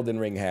is what Elden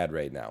Ring had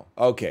right now.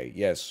 Okay,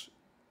 yes.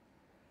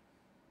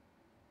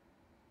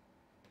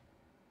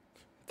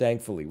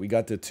 Thankfully, we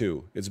got to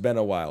 2. It's been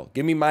a while.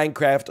 Give me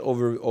Minecraft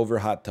over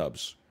hot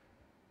tubs.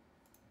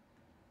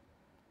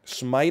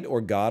 Smite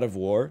or God of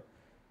War?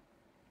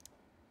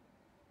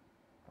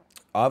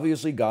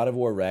 Obviously, God of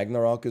War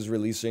Ragnarok is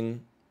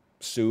releasing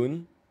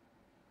soon.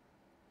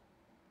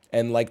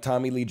 And like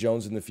Tommy Lee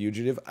Jones in The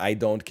Fugitive, I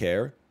don't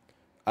care.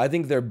 I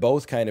think they're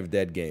both kind of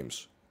dead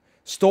games.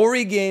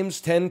 Story games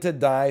tend to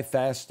die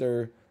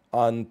faster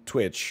on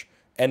Twitch,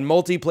 and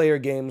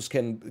multiplayer games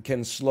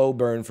can slow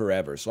burn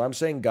forever. So I'm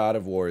saying God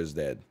of War is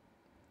dead.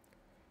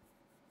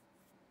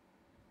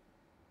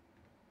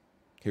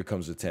 Here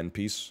comes the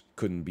 10-piece.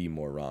 Couldn't be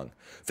more wrong.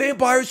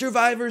 Vampire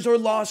Survivors or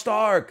Lost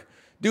Ark.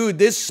 Dude,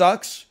 this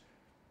sucks.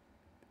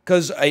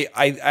 Because I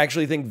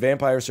actually think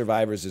Vampire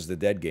Survivors is the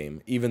dead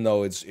game, even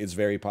though it's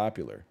very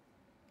popular.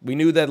 We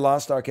knew that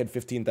Lost Ark had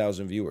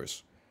 15,000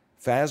 viewers.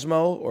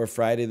 Phasmo or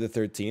Friday the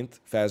 13th?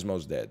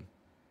 Phasmo's dead.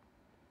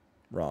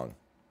 Wrong.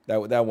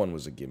 That one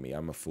was a gimme.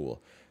 I'm a fool.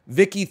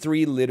 Vicky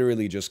 3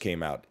 literally just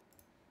came out.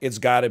 It's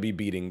got to be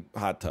beating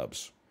Hot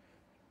Tubs.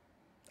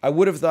 I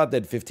would have thought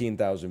that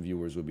 15,000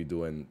 viewers would be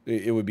doing,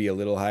 it would be a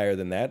little higher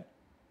than that.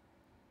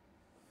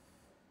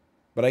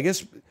 But I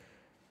guess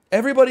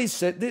everybody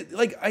said,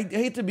 like, I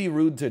hate to be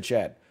rude to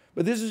chat,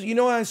 but this is, you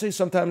know how I say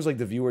sometimes, like,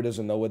 the viewer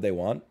doesn't know what they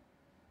want?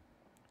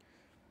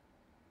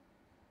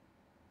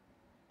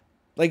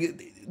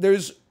 Like,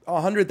 there's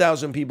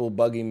 100,000 people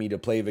bugging me to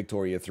play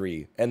Victoria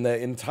 3, and the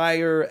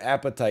entire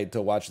appetite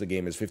to watch the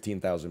game is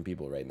 15,000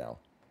 people right now.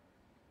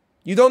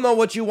 You don't know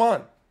what you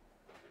want.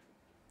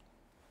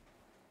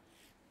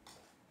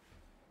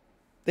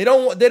 They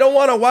don't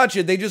want to watch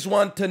it. They just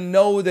want to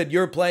know that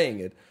you're playing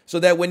it. So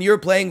that when you're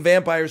playing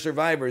Vampire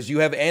Survivors, you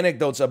have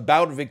anecdotes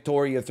about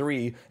Victoria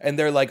 3, and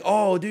they're like,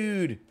 oh,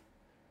 dude,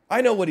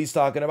 I know what he's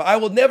talking about. I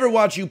will never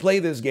watch you play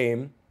this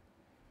game,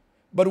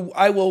 but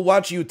I will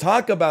watch you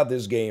talk about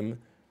this game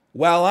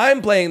while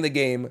I'm playing the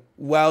game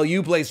while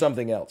you play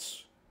something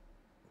else.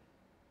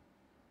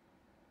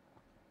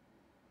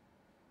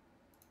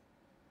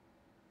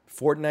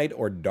 Fortnite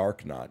or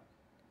Darknot?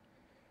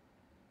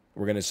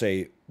 We're going to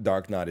say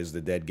Darknot is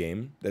the dead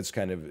game. That's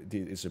kind of,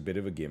 it's a bit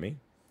of a gimme.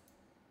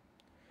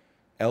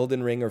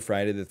 Elden Ring or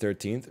Friday the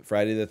 13th?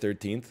 Friday the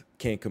 13th,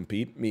 can't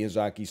compete.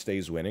 Miyazaki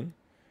stays winning.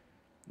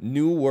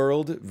 New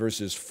World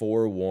versus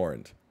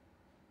Forewarned.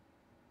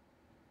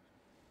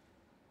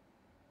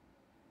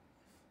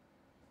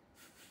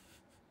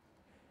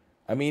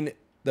 I mean,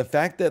 the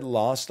fact that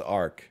Lost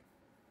Ark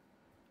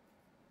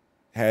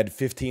had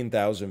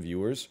 15,000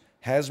 viewers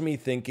has me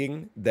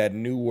thinking that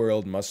New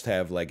World must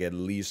have like at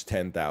least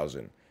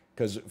 10,000.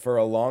 Because for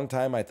a long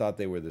time, I thought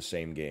they were the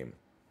same game.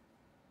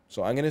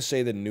 So I'm going to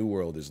say that New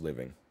World is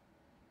living.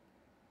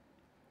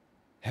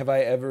 Have I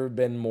ever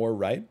been more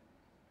right?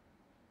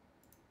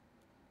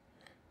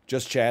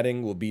 Just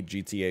Chatting will beat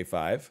GTA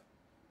 5.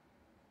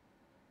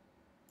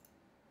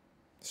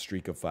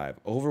 Streak of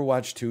 5.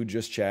 Overwatch 2,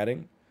 Just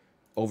Chatting.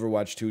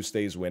 Overwatch 2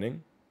 stays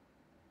winning.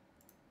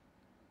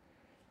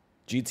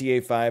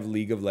 GTA 5,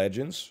 League of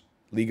Legends.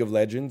 League of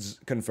Legends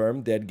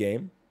confirmed, dead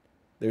game.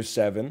 There's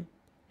 7.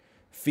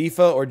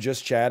 FIFA or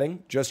Just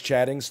Chatting. Just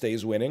Chatting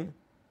stays winning.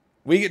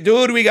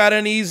 Dude, we got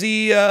an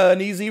easy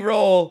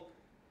roll.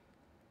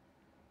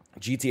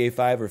 GTA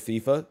 5 or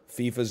FIFA.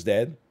 FIFA's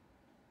dead.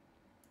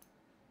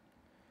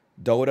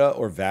 Dota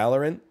or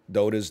Valorant.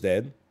 Dota's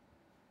dead.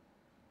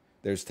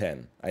 There's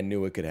 10. I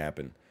knew it could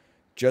happen.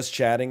 Just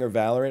Chatting or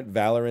Valorant.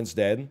 Valorant's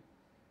dead.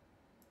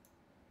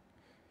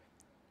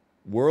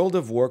 World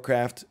of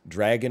Warcraft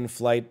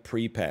Dragonflight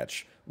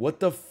pre-patch. What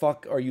the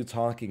fuck are you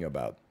talking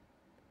about?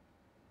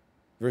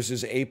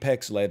 Versus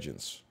Apex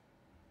Legends.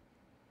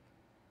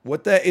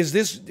 What the is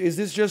this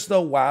just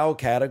the WoW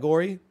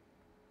category?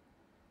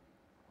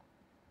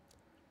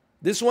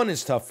 This one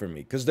is tough for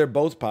me because they're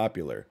both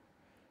popular.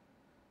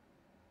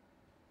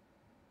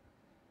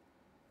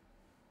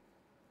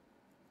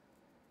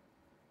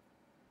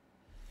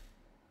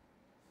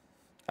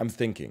 I'm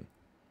thinking.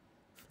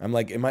 I'm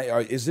like,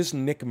 is this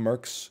Nick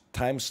Merckx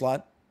time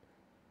slot?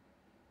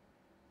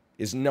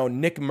 No,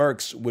 Nick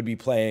Merckx would be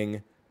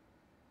playing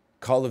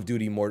Call of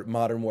Duty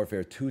Modern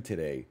Warfare 2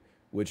 today,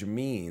 which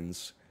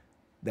means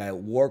that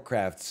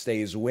Warcraft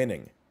stays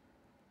winning.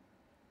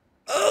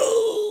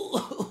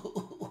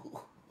 Oh!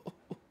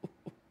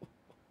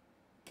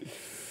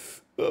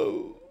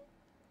 Oh.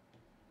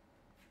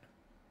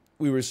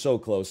 We were so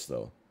close,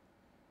 though.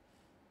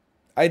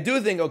 I do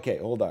think, okay,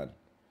 hold on.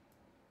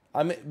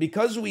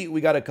 Because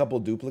we got a couple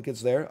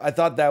duplicates there, I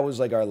thought that was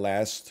like our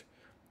last,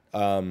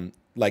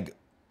 like,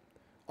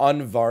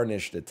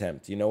 unvarnished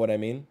attempt. You know what I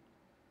mean?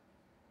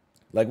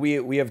 Like,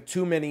 we have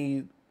too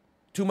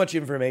much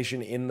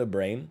information in the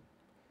brain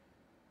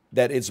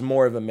that it's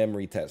more of a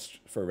memory test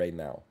for right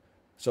now.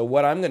 So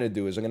what I'm going to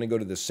do is I'm going to go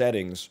to the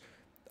settings.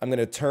 I'm going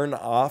to turn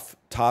off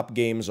top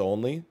games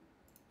only,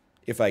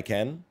 if I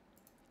can.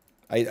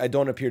 I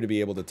don't appear to be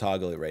able to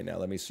toggle it right now.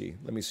 Let me see.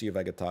 Let me see if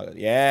I can toggle it.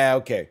 Yeah,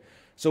 okay.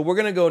 So we're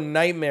going to go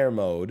nightmare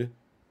mode,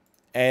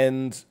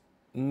 and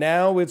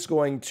now it's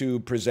going to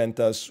present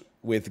us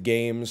with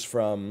games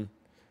from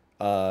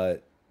the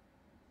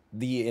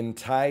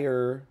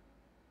entire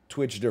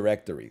Twitch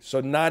directory.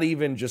 So not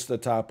even just the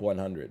top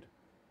 100.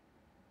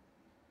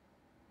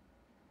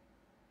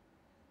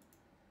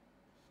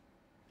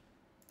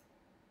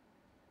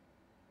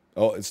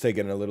 Oh, it's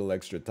taking a little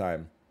extra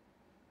time.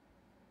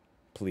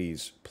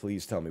 Please,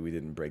 please tell me we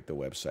didn't break the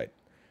website.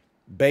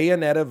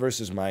 Bayonetta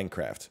versus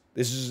Minecraft.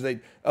 This is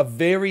a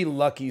very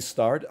lucky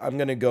start. I'm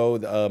going to go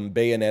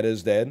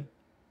Bayonetta's dead.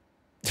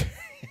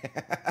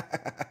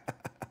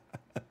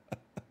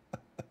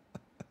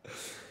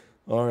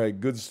 All right,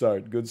 good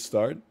start, good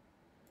start.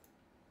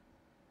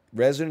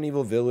 Resident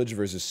Evil Village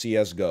versus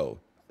CSGO.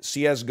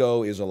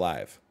 CSGO is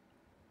alive.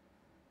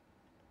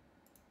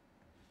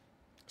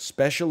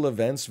 Special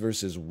Events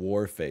versus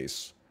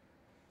Warface.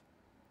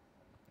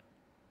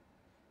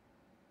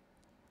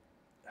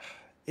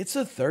 It's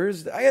a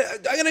Thursday.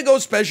 I'm going to go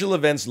Special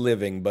Events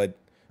living, but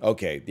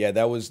okay. Yeah,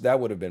 that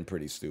would have been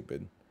pretty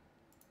stupid.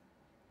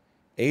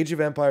 Age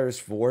of Empires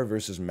 4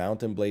 versus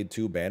Mountain Blade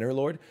 2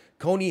 Bannerlord.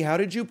 Coney, how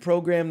did you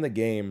program the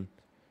game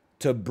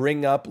to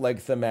bring up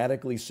like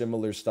thematically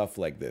similar stuff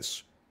like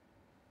this?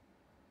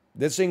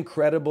 This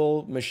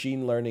incredible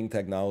machine learning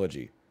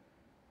technology.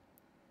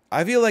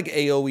 I feel like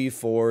AoE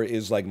 4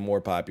 is like more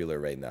popular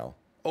right now.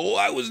 Oh,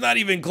 I was not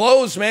even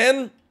close,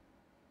 man.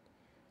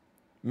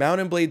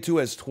 Mountain Blade 2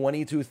 has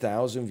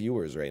 22,000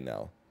 viewers right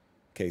now.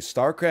 Okay,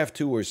 StarCraft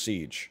 2 or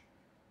Siege?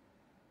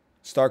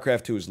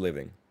 StarCraft 2 is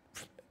living.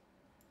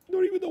 I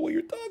don't even know what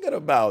you're talking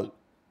about.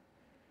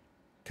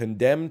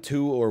 Condemned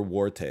 2 or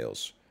War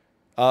Tales?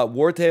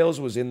 War Tales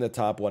was in the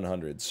top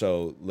 100,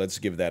 so let's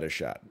give that a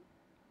shot.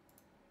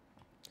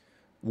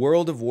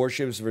 World of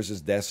Warships versus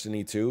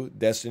Destiny 2.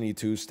 Destiny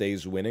 2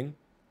 stays winning.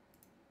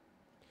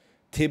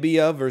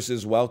 Tibia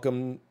versus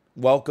Welcome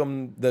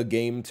the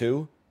Game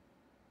 2.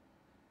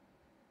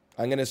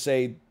 I'm going to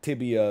say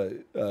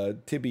Tibia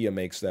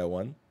makes that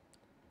one.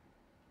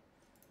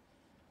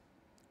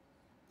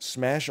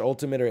 Smash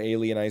Ultimate or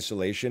Alien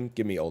Isolation?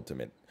 Give me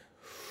Ultimate.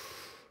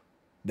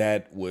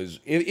 That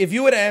was... If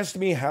you had asked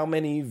me how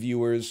many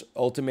viewers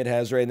Ultimate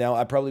has right now,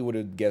 I probably would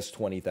have guessed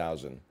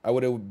 20,000. I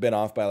would have been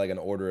off by like an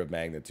order of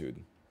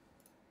magnitude.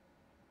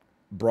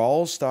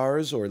 Brawl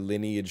Stars or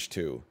Lineage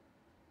 2?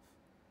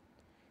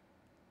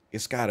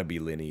 It's gotta be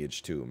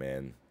Lineage 2,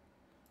 man.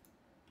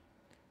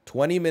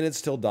 20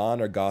 Minutes Till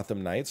Dawn or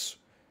Gotham Knights?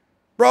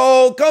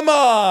 Bro, come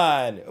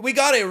on! We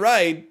got it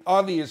right,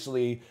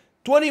 obviously.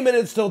 20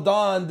 Minutes Till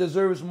Dawn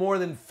deserves more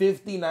than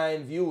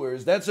 59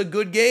 viewers. That's a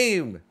good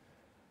game.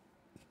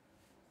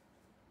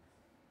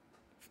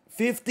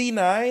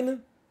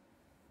 59?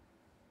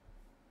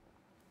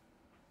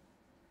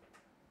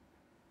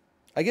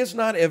 I guess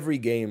not every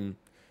game...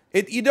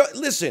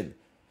 listen,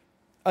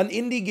 an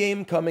indie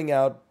game coming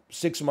out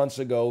 6 months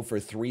ago for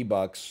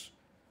 $3,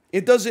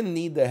 it doesn't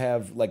need to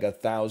have like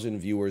 1,000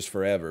 viewers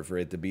forever for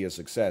it to be a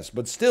success.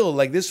 But still,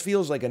 like, this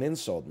feels like an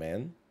insult,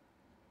 man.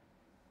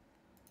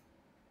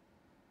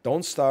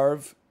 Don't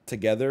Starve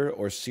Together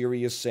or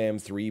Serious Sam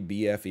 3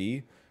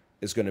 BFE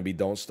is going to be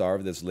Don't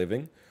Starve that's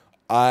living.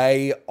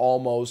 I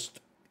almost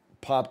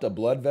popped a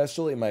blood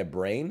vessel in my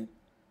brain.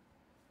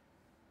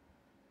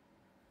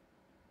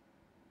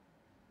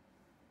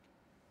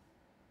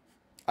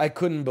 I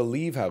couldn't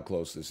believe how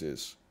close this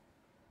is.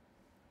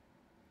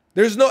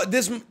 There's no...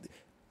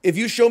 If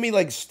you show me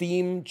like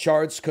Steam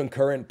charts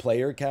concurrent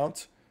player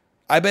count,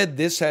 I bet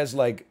this has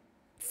like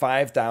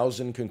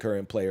 5,000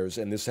 concurrent players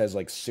and this has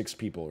like 6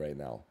 people right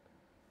now.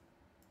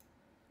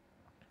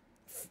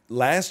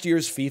 Last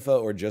year's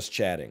FIFA or just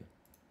chatting?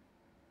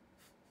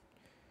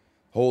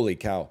 Holy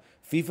cow.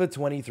 FIFA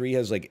 23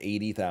 has like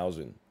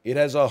 80,000. It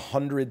has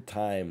 100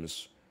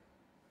 times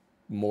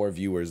more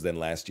viewers than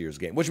last year's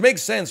game, which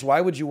makes sense.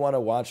 Why would you want to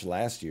watch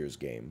last year's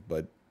game?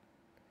 But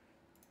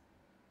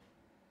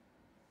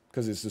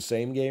because it's the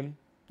same game?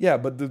 Yeah,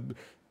 but the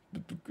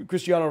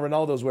Cristiano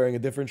Ronaldo's wearing a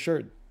different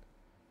shirt.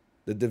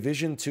 The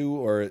Division 2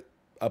 or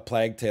a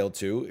Plague Tale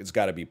 2, it's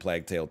got to be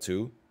Plague Tale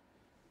 2.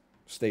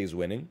 Stays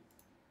winning.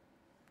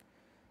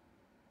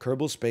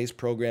 Kerbal Space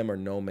Program or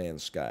No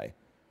Man's Sky?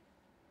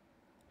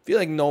 I feel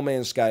like No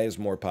Man's Sky is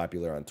more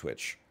popular on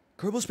Twitch.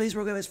 Kerbal Space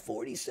Program has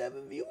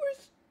 47 viewers?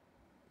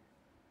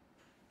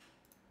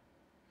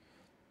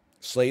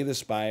 Slay the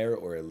Spire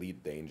or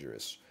Elite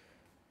Dangerous?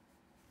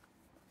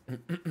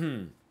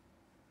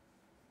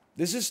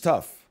 This is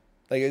tough.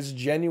 Like, it's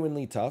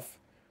genuinely tough.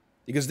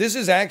 Because this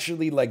is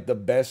actually, like, the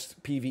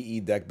best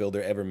PvE deck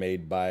builder ever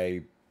made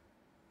by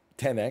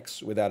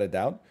 10x, without a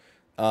doubt.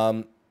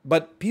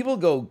 But people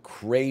go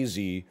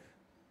crazy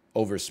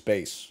over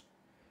space.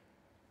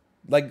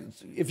 Like,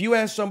 if you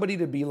ask somebody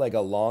to be, like,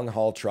 a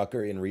long-haul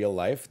trucker in real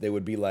life, they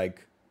would be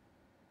like,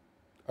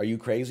 are you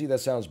crazy? That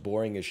sounds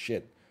boring as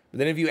shit. But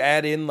then if you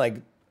add in,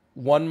 like,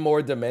 one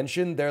more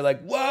dimension, they're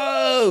like,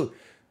 whoa!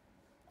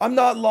 I'm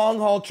not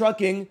long-haul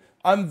trucking.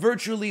 I'm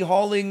virtually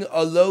hauling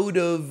a load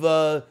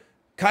of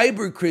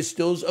Kyber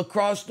crystals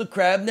across the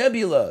Crab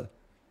Nebula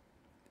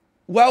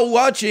while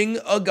watching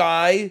a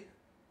guy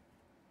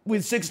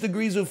with 6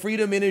 degrees of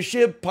freedom in his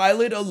ship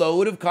pilot a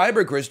load of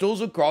Kyber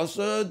crystals across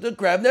the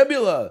Crab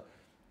Nebula.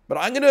 But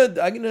I'm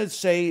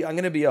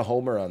gonna be a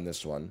homer on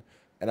this one,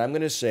 and I'm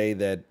gonna say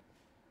that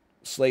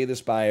Slay the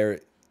Spire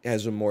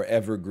has a more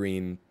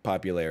evergreen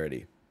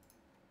popularity.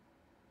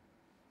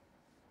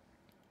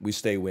 We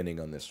stay winning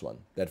on this one.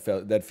 That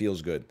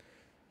feels good.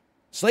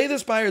 Slay the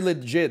Spire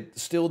legit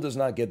still does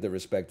not get the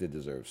respect it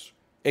deserves.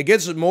 It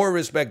gets more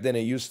respect than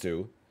it used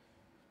to,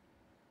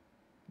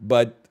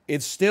 but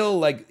it's still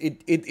like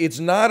it's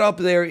not up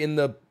there in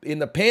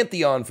the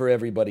pantheon for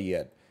everybody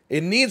yet.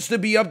 It needs to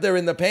be up there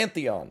in the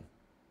pantheon.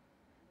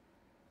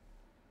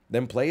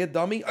 Then play it,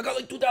 dummy. I got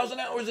like 2,000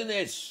 hours in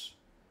this.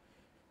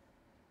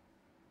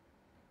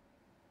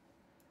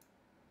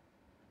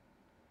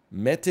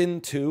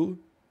 Metin 2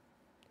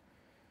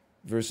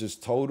 versus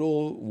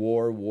Total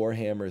War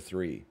Warhammer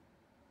 3.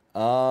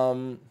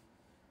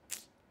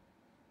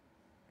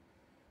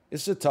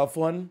 It's a tough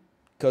one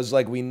because,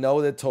 like, we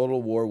know that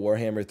Total War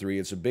Warhammer 3,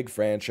 it's a big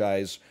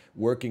franchise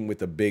working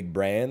with a big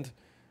brand.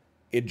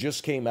 it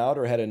just came out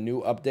or had a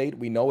new update.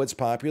 We know it's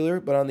popular,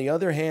 but on the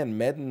other hand,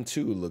 Madden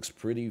 2 looks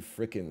pretty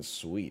freaking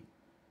sweet.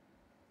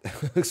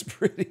 looks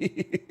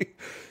pretty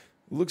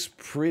looks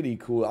pretty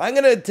cool. I'm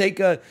going to take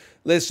a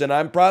listen,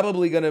 I'm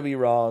probably going to be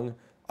wrong.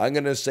 I'm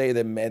going to say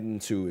that Madden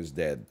 2 is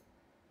dead.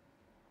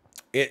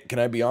 Can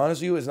I be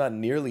honest with you? It's not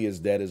nearly as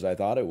dead as I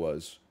thought it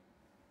was.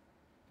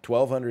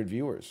 1,200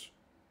 viewers.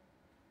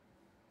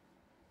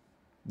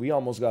 We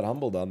almost got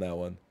humbled on that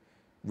one.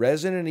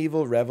 Resident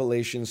Evil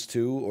Revelations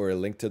 2 or A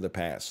Link to the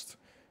Past?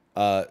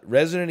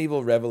 Resident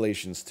Evil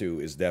Revelations 2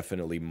 is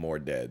definitely more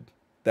dead.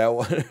 That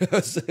one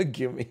was a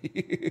gimme.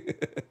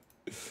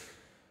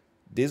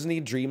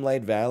 Disney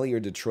Dreamlight Valley or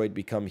Detroit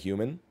Become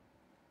Human?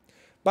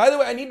 By the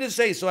way, I need to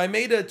say, so I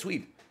made a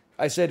tweet.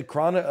 I said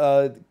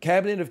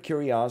Cabinet of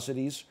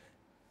Curiosities,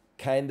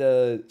 kind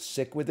of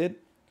sick with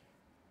it.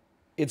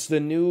 It's the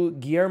new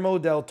Guillermo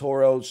del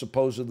Toro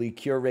supposedly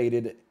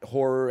curated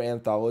horror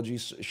anthology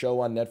show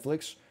on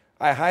Netflix.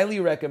 I highly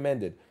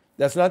recommend it.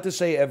 That's not to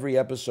say every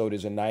episode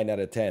is a 9 out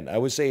of 10. I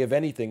would say, if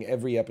anything,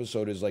 every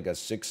episode is like a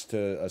 6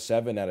 to a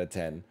 7 out of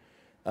 10.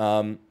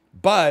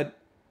 But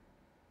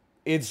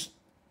it's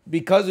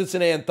because it's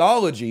an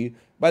anthology,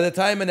 by the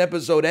time an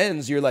episode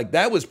ends, you're like,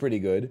 that was pretty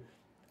good.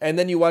 And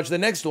then you watch the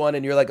next one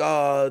and you're like,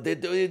 oh,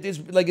 it's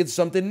like it's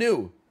something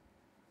new.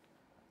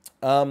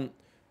 I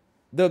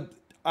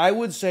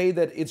would say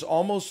that it's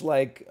almost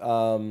like,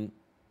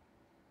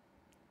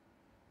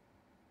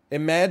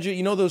 imagine,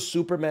 you know those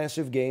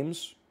supermassive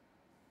games?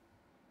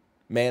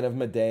 Man of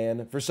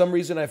Medan. For some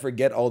reason, I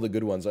forget all the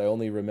good ones. I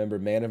only remember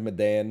Man of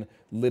Medan,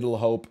 Little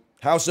Hope,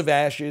 House of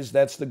Ashes.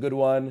 That's the good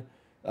one.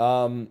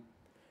 The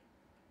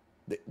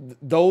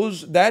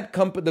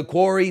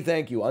Quarry.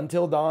 Thank you.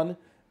 Until Dawn.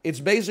 It's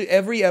basically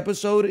every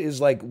episode is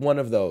like one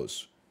of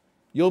those.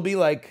 You'll be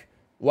like,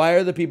 why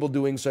are the people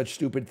doing such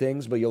stupid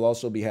things? But you'll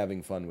also be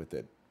having fun with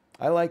it.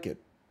 I like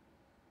it.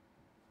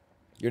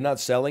 You're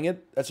not selling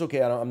it? That's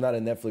okay. I'm not a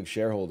Netflix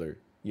shareholder,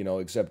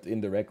 except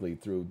indirectly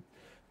through,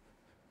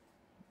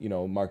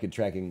 market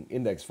tracking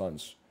index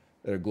funds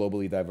that are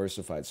globally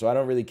diversified. So I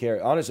don't really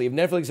care. Honestly, if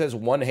Netflix has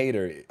one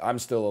hater, I'm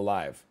still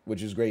alive,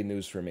 which is great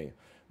news for me.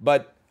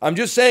 But I'm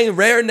just saying,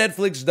 rare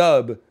Netflix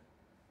dub,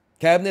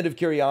 Cabinet of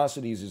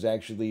Curiosities is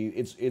actually,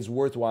 it's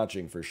worth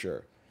watching for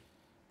sure.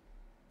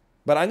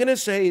 But I'm going to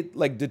say,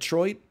 like,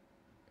 Detroit,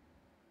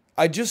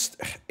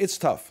 it's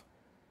tough.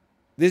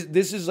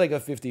 This is like a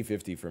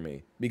 50-50 for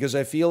me. Because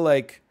I feel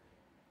like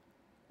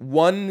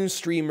one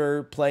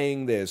streamer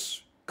playing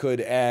this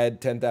could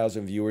add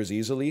 10,000 viewers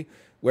easily.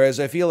 Whereas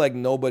I feel like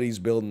nobody's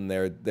building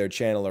their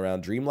channel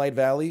around Dreamlight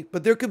Valley.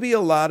 But there could be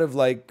a lot of,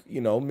 like,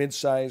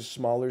 mid-sized,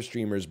 smaller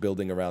streamers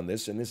building around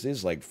this. And this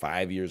is like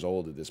 5 years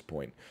old at this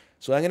point.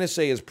 So I'm going to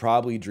say it's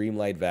probably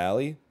Dreamlight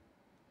Valley.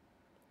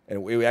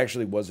 And it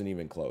actually wasn't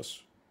even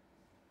close.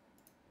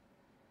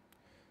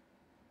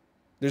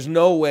 There's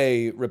no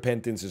way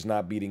Repentance is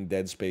not beating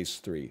Dead Space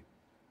 3.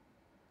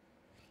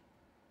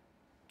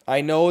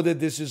 I know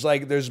that this is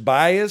like, there's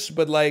bias,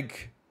 but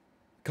like,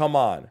 come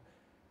on.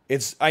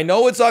 I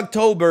know it's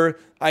October.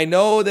 I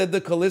know that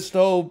the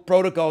Callisto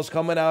Protocol's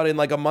coming out in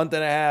like a month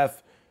and a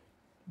half.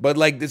 But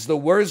like, it's the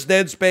worst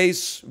Dead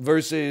Space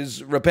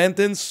versus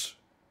Repentance.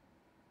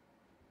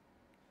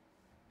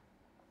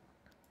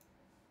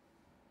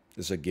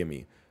 It's a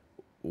gimme.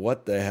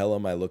 What the hell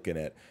am I looking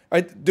at?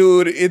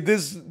 Dude,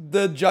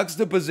 the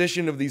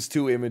juxtaposition of these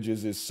two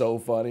images is so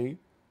funny.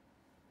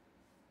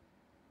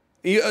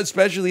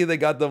 Especially they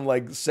got them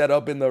like set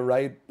up in the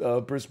right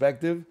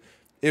perspective.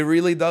 It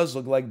really does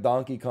look like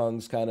Donkey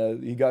Kong's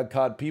he got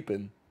caught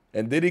peeping.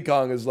 And Diddy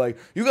Kong is like,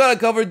 you gotta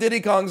cover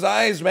Diddy Kong's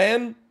eyes,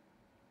 man.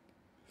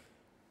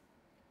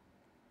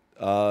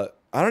 I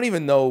don't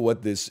even know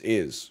what this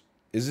is.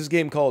 Is this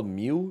game called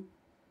Mew?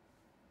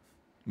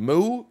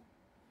 Moo?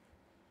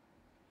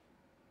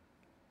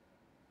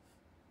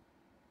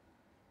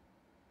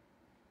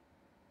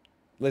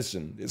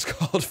 Listen, it's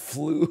called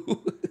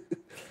Flu.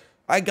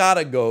 I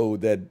gotta go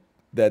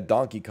that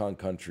Donkey Kong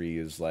Country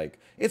is like,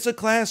 it's a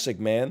classic,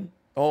 man.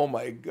 Oh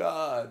my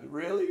God,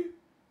 really?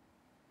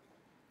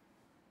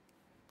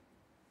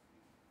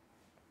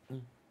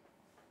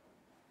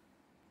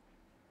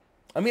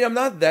 I mean, I'm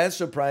not that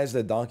surprised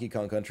that Donkey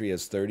Kong Country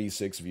has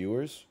 36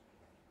 viewers.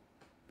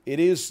 It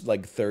is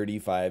like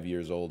 35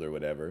 years old or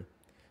whatever.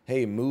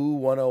 Hey,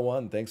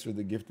 Moo101, thanks for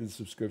the gifted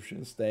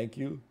subscriptions. Thank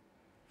you.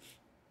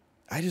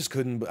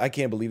 I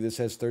can't believe this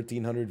has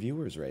 1,300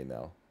 viewers right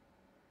now.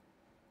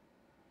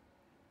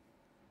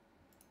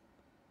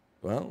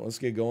 Well, let's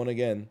get going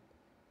again.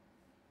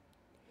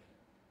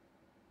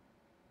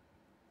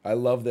 I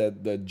love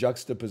that the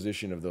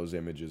juxtaposition of those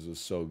images is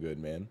so good,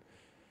 man.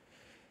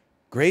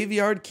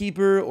 Graveyard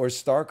Keeper or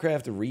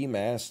StarCraft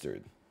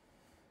Remastered?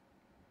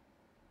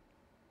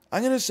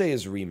 I'm going to say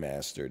is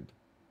Remastered.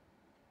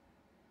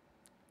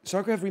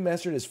 StarCraft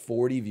Remastered has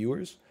 40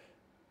 viewers?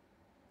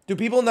 Do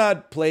people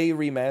not play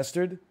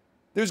Remastered?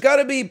 There's got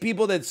to be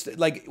people that's,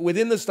 like,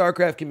 within the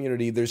StarCraft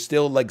community, there's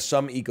still, like,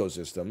 some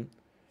ecosystem.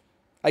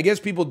 I guess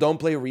people don't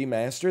play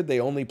Remastered. They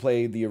only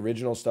play the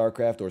original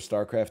StarCraft or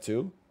StarCraft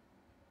 2.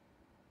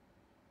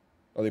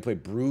 Oh, they play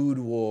Brood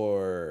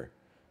War.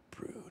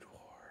 Brood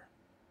War.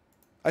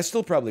 I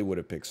still probably would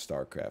have picked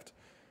StarCraft.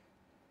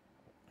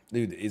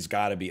 Dude, it's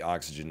got to be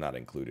Oxygen Not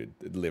Included.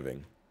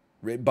 Living.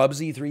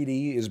 Bubsy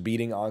 3D is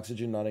beating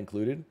Oxygen Not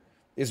Included.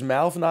 Is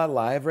Mouth not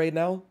live right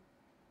now?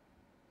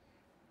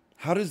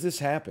 How does this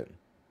happen?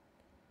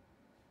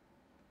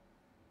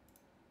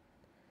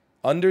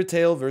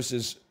 Undertale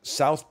versus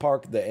South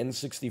Park, the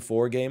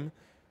N64 game.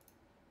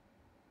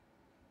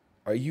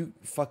 Are you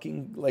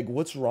fucking, like,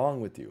 what's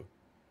wrong with you?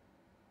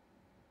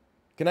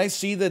 Can I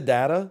see the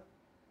data?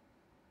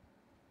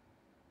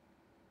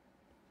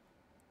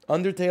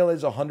 Undertale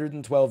has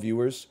 112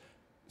 viewers.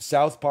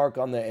 South Park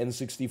on the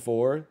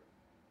N64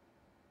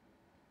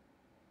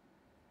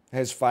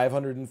 has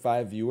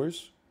 505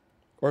 viewers.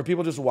 Or are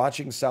people just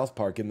watching South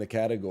Park in the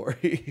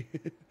category?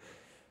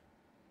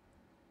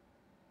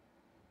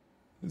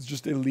 It's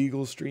just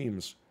illegal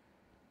streams.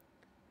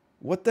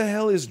 What the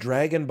hell is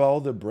Dragon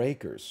Ball The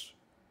Breakers?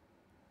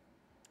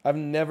 I've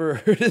never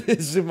heard of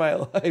this in my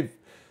life.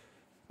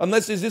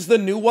 Unless, is this the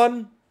new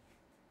one?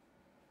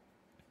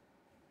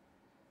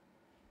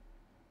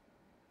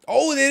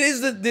 Oh,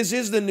 this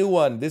is the new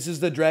one. This is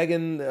the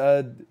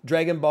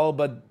Dragon Ball,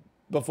 but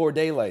before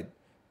daylight.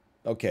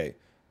 Okay,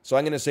 so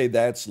I'm going to say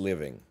that's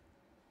living.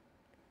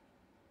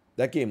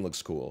 That game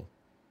looks cool.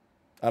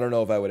 I don't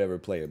know if I would ever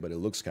play it, but it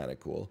looks kind of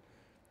cool.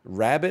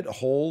 Rabbit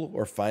Hole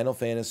or Final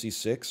Fantasy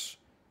VI?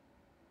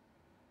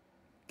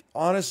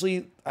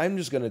 Honestly, I'm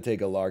just going to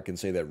take a lark and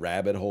say that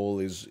Rabbit Hole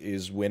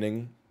is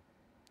winning.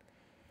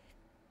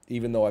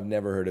 Even though I've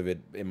never heard of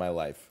it in my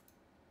life.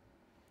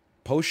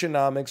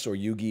 Potionomics or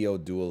Yu-Gi-Oh!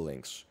 Duel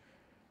Links?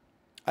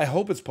 I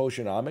hope it's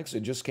Potionomics. It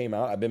just came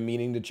out. I've been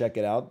meaning to check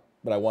it out,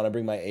 but I want to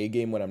bring my A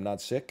game when I'm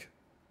not sick.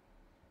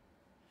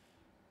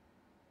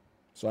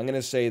 So I'm going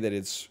to say that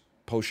it's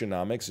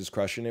Potionomics is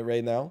crushing it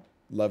right now.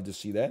 Love to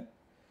see that.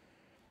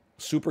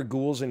 Super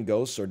Ghouls and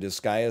Ghosts or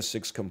Disgaea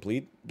 6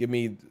 Complete. Give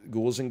me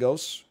Ghouls and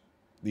Ghosts.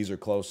 These are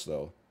close,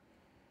 though.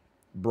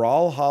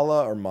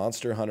 Brawlhalla or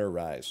Monster Hunter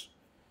Rise?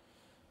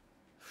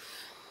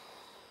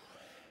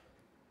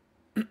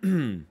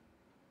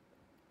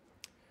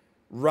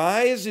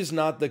 Rise is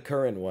not the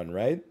current one,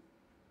 right?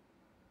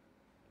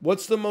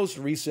 What's the most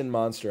recent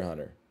Monster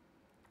Hunter?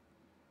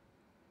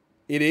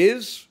 It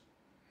is?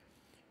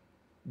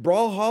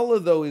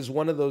 Brawlhalla, though, is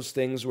one of those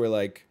things where,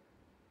 like,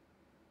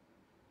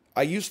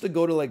 I used to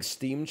go to, like,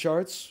 Steam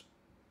charts,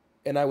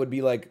 and I would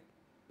be like,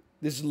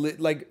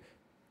 like,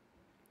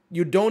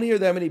 you don't hear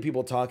that many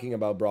people talking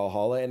about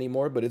Brawlhalla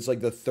anymore, but it's, like,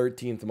 the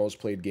 13th most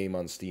played game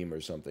on Steam or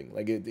something.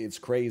 Like, it's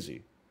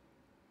crazy.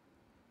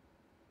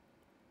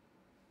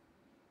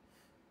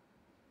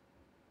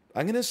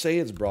 I'm going to say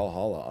it's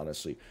Brawlhalla,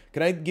 honestly.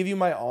 Can I give you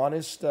my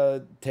honest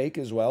take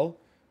as well?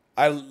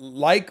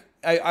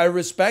 I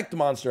respect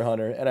Monster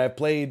Hunter, and I've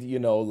played, you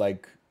know,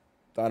 like,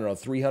 I don't know,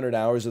 300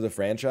 hours of the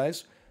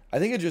franchise. I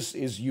think it just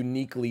is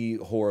uniquely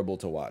horrible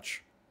to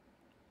watch.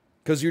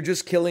 Because you're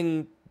just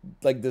killing,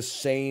 like, the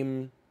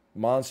same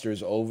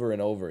monsters over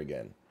and over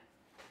again.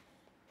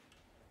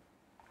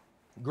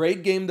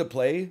 Great game to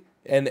play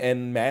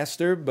and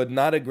master, but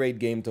not a great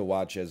game to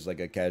watch as,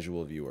 like, a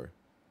casual viewer.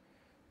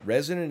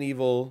 Resident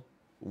Evil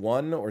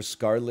 1 or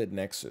Scarlet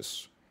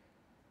Nexus?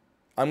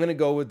 I'm going to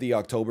go with the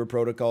October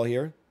Protocol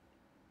here.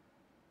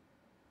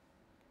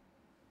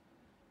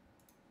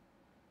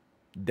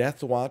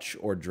 Death Watch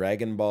or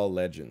Dragon Ball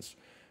Legends?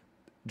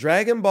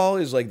 Dragon Ball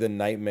is like the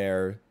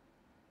nightmare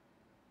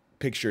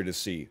picture to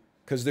see.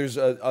 Because there's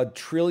a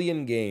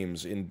trillion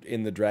games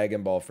in the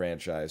Dragon Ball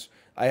franchise.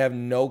 I have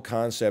no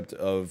concept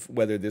of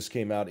whether this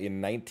came out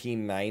in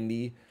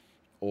 1990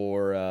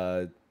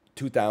 or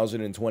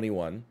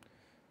 2021.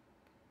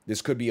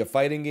 This could be a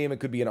fighting game. It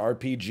could be an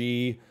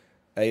RPG.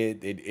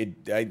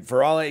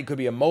 For all it could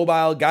be a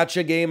mobile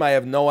gacha game. I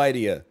have no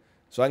idea.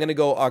 So I'm going to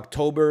go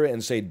October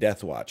and say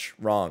Death Watch.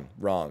 Wrong.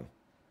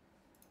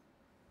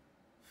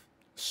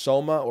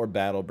 Soma or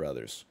Battle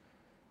Brothers?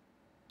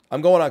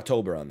 I'm going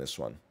October on this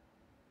one.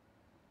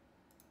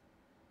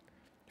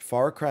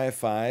 Far Cry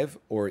 5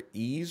 or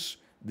Ys,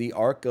 the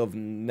Ark of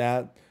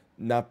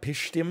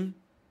Napishtim?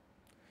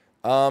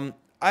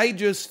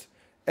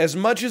 As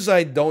much as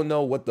I don't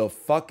know what the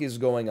fuck is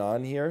going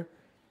on here,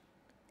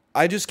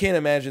 I just can't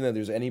imagine that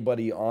there's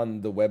anybody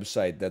on the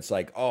website that's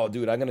like, oh,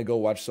 dude, I'm going to go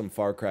watch some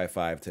Far Cry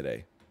 5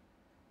 today.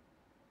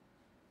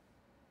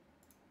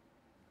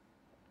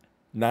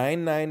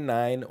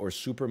 999 or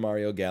Super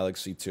Mario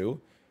Galaxy 2?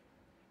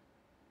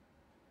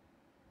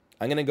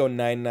 I'm going to go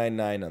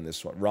 999 on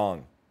this one.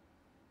 Wrong.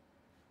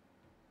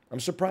 I'm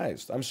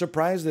surprised. I'm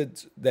surprised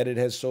that it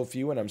has so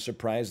few, and I'm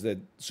surprised that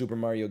Super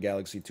Mario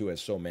Galaxy 2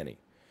 has so many.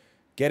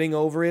 Getting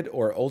Over It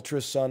or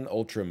Ultra Sun,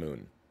 Ultra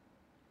Moon?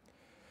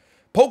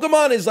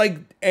 Pokemon is like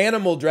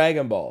Animal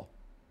Dragon Ball.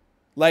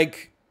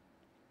 Like,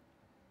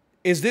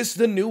 is this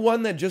the new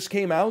one that just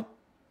came out?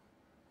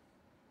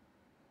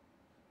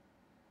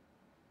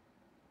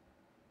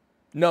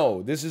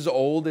 No, this is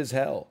old as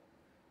hell.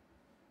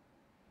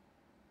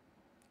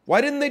 Why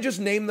didn't they just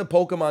name the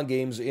Pokemon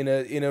games in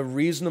a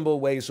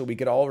reasonable way so we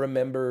could all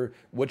remember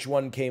which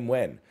one came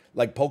when?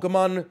 Like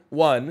Pokemon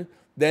 1,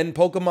 then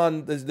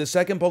Pokemon, the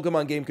second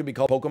Pokemon game could be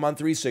called Pokemon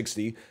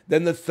 360,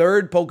 then the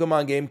third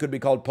Pokemon game could be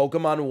called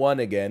Pokemon 1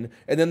 again,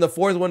 and then the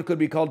fourth one could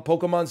be called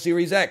Pokemon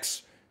Series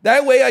X.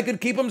 That way I could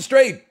keep them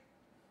straight.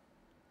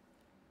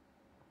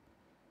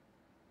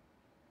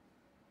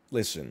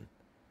 Listen,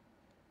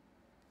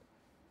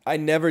 I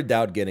never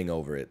doubt getting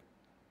over it.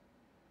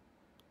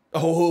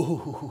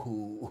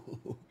 Oh,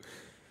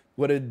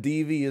 what a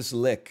devious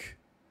lick.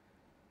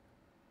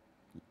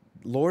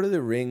 Lord of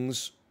the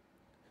Rings,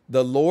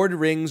 the Lord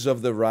Rings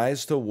of the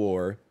Rise to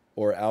War,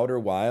 or Outer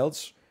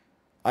Wilds.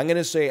 I'm going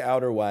to say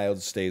Outer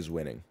Wilds stays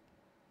winning.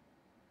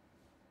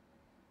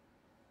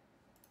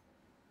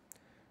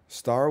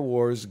 Star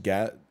Wars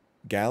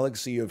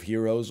Galaxy of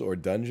Heroes or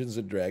Dungeons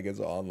 & Dragons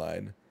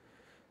Online.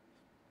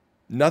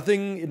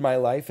 Nothing in my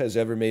life has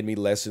ever made me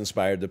less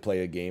inspired to play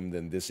a game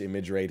than this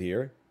image right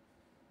here.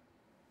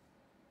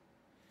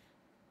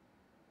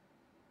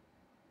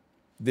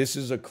 This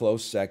is a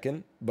close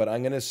second, but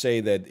I'm going to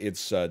say that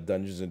it's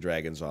Dungeons &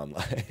 Dragons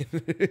Online.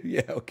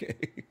 Yeah, okay.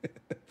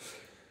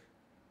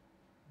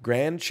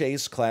 Grand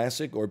Chase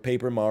Classic or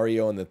Paper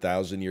Mario and the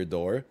Thousand-Year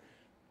Door.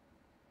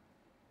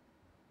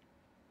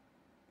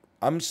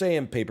 I'm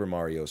saying Paper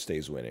Mario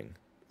stays winning.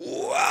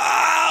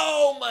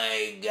 Wow,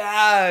 my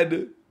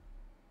God.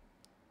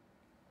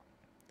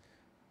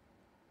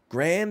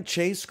 Grand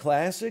Chase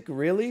Classic?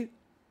 Really?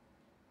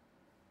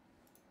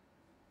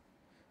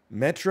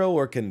 Metro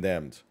or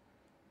Condemned?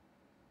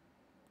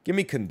 Give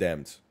me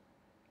Condemned.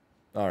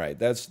 All right,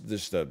 that's a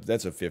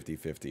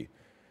 50-50.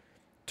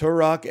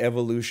 Turok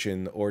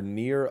Evolution or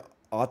Nier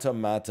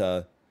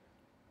Automata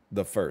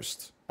the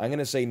first. I'm going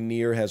to say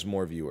Nier has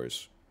more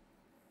viewers.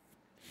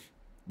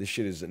 This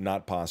shit is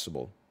not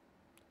possible.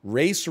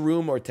 Race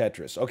Room or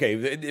Tetris? Okay,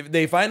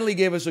 they finally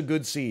gave us a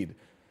good seed.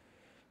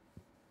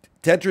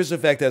 Tetris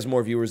Effect has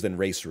more viewers than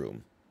Race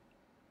Room.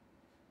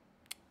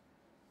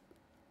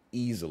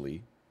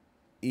 Easily.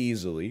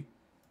 Easily.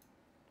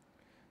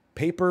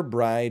 Paper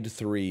Bride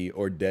 3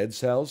 or Dead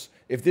Cells.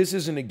 If this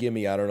isn't a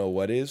gimme, I don't know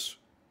what is.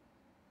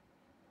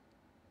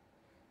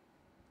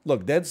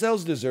 Look, Dead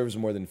Cells deserves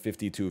more than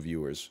 52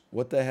 viewers.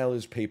 What the hell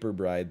is Paper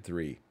Bride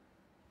 3?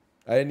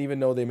 I didn't even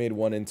know they made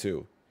 1 and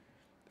 2.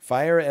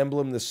 Fire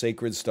Emblem The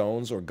Sacred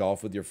Stones or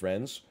Golf with Your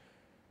Friends.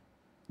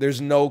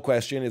 There's no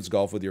question it's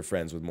Golf with Your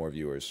Friends with more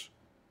viewers.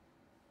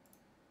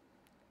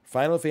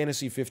 Final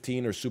Fantasy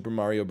 15 or Super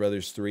Mario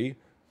Bros. 3.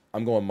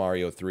 I'm going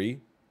Mario 3.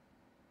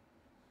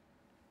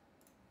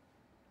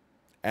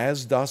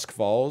 As Dusk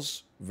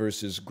Falls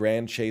versus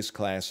Grand Chase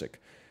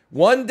Classic.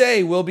 One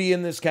day we'll be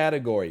in this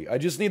category. I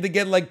just need to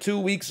get like 2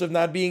 weeks of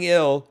not being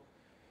ill.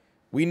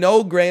 We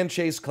know Grand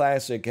Chase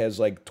Classic has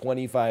like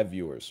 25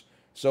 viewers.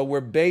 So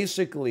we're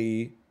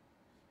basically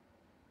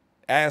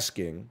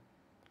asking,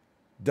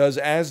 does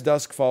As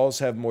Dusk Falls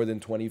have more than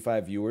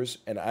 25 viewers?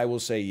 And I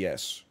will say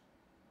yes.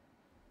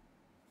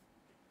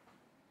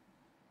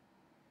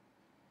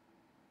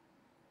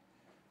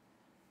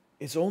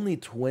 It's only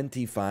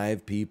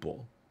 25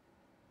 people.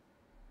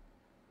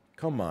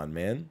 Come on,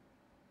 man.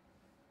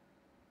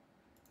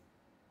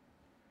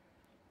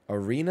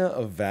 Arena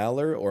of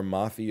Valor or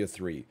Mafia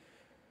 3?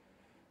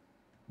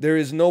 There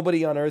is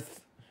nobody on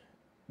Earth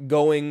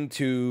going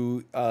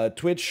to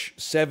Twitch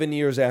 7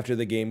 years after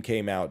the game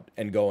came out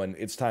and going,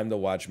 it's time to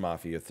watch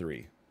Mafia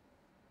 3.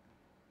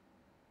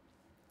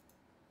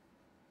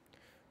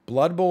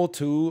 Blood Bowl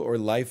 2 or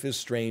Life is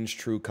Strange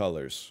True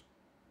Colors?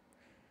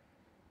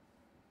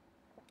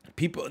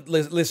 People,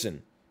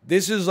 listen,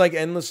 this is like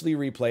endlessly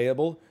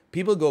replayable.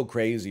 People go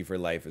crazy for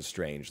Life is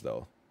Strange,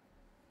 though.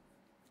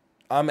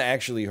 I'm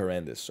actually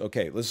horrendous.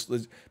 Okay, let's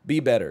be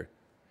better.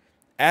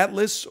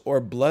 Atlas or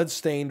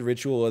Bloodstained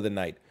Ritual of the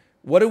Night?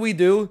 What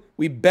do?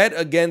 We bet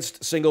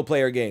against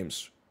single-player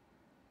games.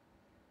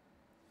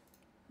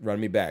 Run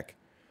me back.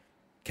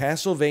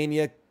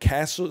 Castlevania,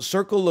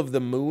 Circle of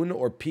the Moon,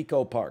 or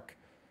Pico Park?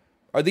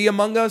 Are the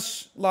Among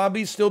Us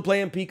lobbies still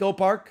playing Pico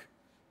Park?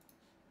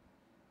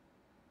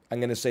 I'm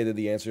going to say that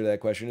the answer to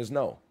that question is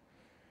no.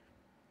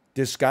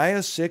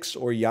 Disgaea 6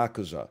 or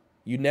Yakuza?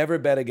 You never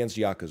bet against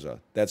Yakuza.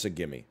 That's a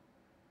gimme.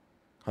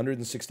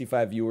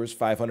 165 viewers,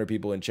 500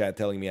 people in chat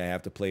telling me I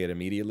have to play it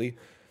immediately.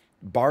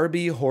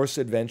 Barbie Horse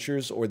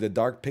Adventures or the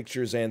Dark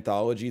Pictures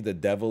anthology, The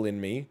Devil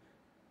in Me?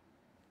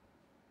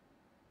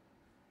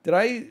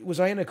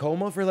 Was I in a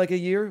coma for like a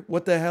year?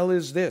 What the hell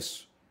is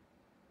this?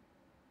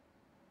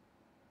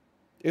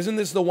 Isn't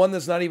this the one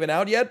that's not even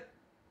out yet?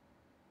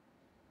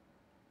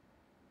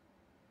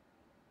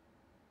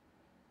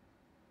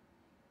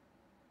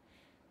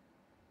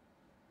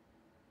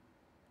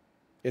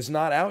 It's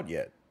not out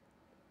yet.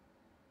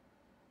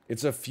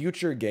 It's a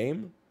future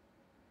game.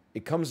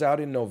 It comes out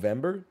in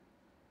November.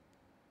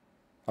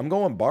 I'm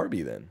going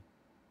Barbie then.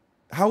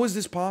 How is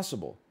this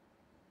possible?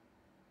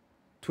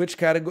 Twitch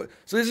category.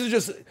 So this is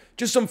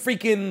just some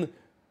freaking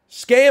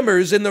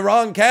scammers in the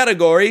wrong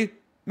category.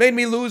 Made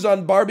me lose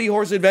on Barbie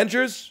Horse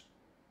Adventures.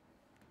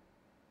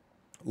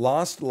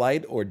 Lost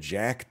Light or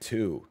Jack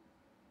 2?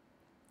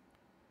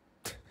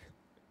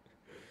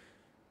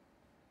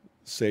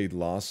 Say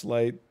Lost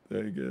Light,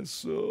 I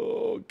guess.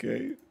 Oh,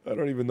 okay. I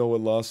don't even know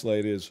what Lost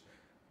Light is.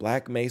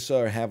 Black Mesa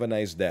or Have a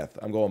Nice Death?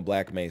 I'm going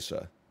Black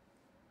Mesa.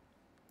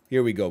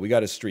 Here we go. We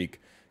got a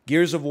streak.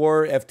 Gears of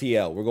War,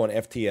 FTL. We're going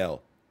FTL.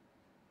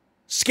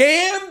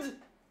 Scammed?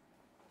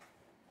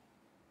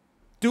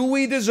 Do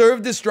we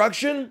deserve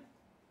destruction?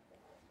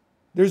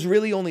 There's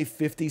really only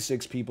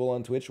 56 people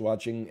on Twitch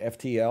watching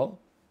FTL.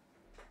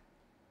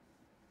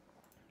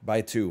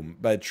 By true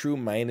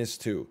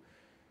 -2.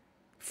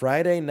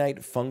 Friday Night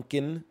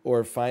Funkin'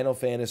 or Final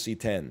Fantasy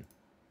X.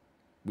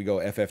 We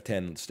go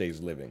FF10 stays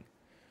living.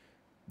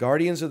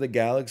 Guardians of the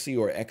Galaxy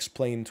or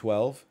X-Plane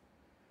 12.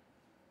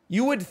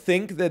 You would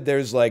think that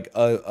there's like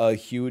a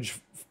huge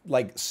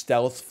like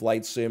stealth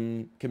flight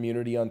sim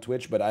community on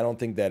Twitch, but I don't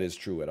think that is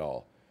true at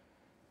all.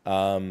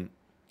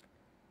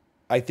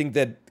 I think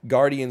that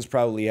Guardians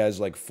probably has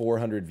like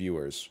 400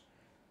 viewers,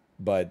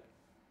 but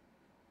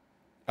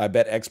I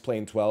bet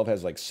X-Plane 12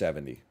 has like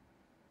 70.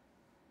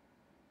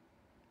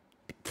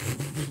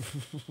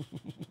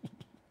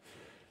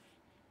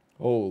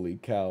 Holy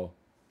cow.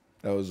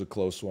 That was a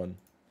close one.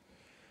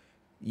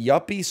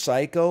 Yuppie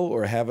Psycho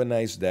or Have a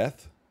Nice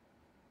Death?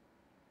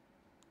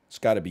 It's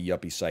got to be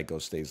Yuppie Psycho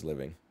stays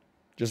living.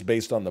 Just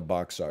based on the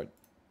box art.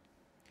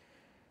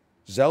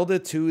 Zelda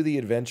 2 The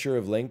Adventure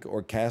of Link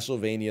or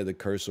Castlevania The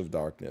Curse of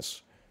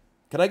Darkness?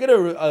 Can I get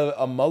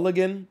a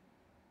mulligan?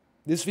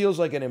 This feels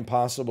like an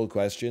impossible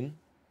question.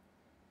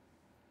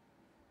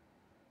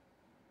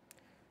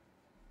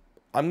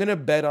 I'm going to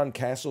bet on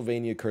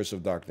Castlevania Curse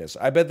of Darkness.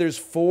 I bet there's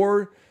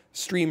 4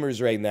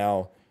 streamers right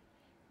now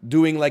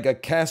doing like a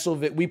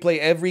Castlevania. We play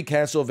every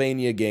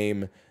Castlevania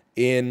game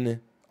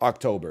in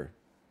October.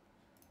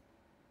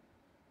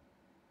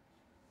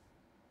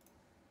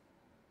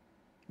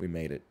 We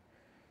made it.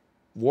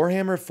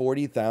 Warhammer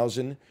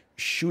 40,000,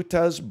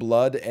 Shoota's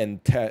Blood and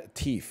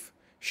Teeth.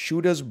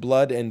 Shoota's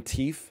Blood and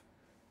Teeth.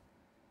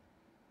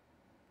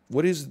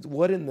 What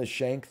in the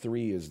Shank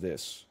 3 is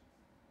this?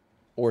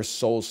 Or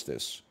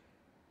Solstice?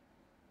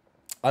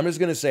 I'm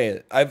just gonna say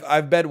it.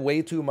 I've bet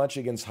way too much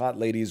against hot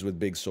ladies with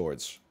big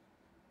swords.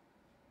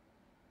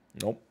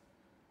 Nope.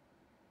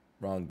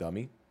 Wrong,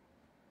 dummy.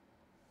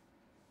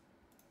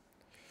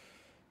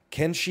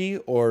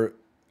 Kenshi or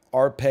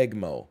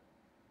Arpegmo?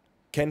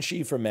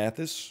 Kenshi for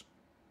Mathis.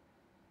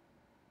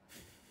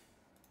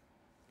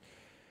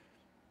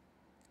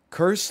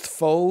 Cursed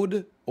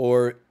Fode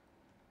or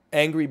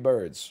Angry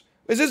Birds?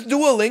 Is this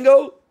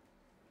Duolingo?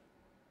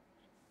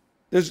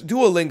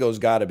 Duolingo's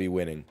got to be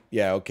winning.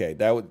 Yeah, okay.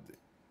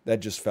 That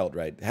just felt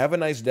right. Have a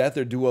Nice Death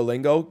or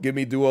Duolingo? Give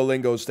me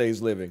Duolingo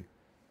stays living.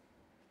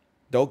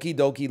 Doki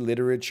Doki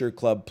Literature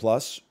Club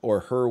Plus or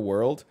Her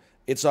World?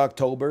 It's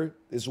October.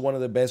 It's one of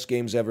the best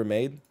games ever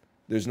made.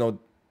 There's no...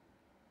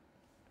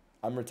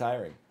 I'm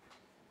retiring.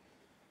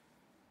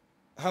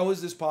 How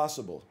is this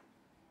possible?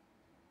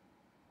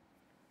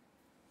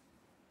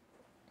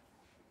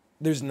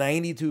 There's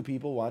 92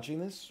 people watching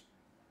this?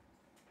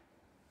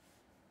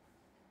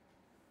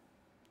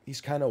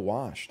 He's kind of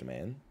washed,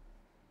 man.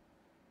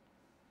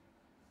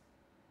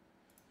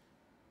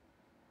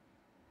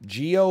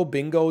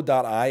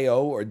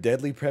 GeoBingo.io or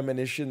Deadly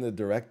Premonition, the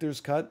director's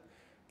cut?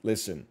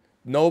 Listen,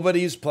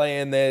 nobody's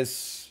playing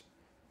this.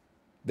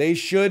 They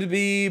should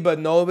be, but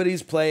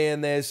nobody's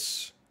playing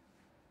this.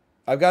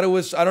 I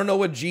don't know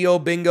what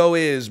GeoBingo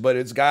is, but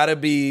it's got to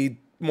be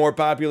more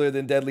popular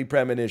than Deadly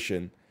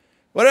Premonition.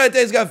 What did I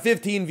say? It's got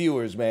 15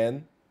 viewers,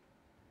 man.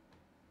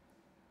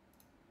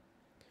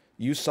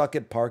 You Suck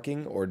at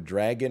Parking or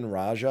Dragon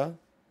Raja?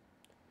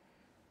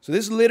 So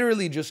this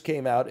literally just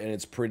came out and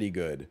it's pretty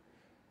good.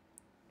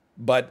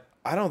 But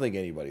I don't think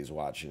anybody's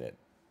watching it.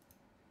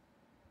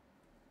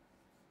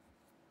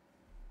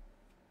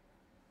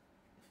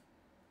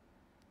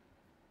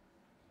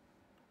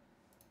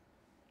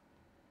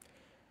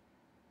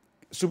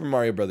 Super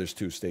Mario Brothers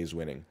 2 stays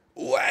winning.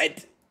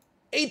 What?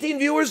 18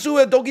 viewers to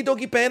a Doki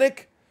Doki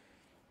Panic?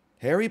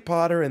 Harry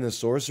Potter and the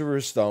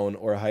Sorcerer's Stone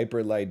or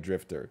Hyper Light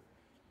Drifter?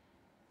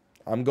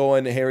 I'm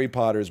going Harry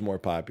Potter's more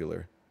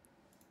popular.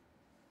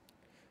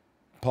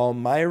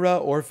 Palmyra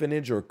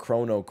Orphanage or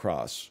Chrono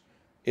Cross?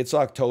 It's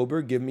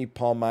October. Give me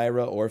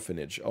Palmyra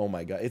Orphanage. Oh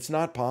my god. It's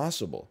not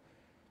possible.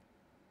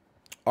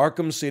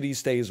 Arkham City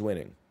stays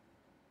winning.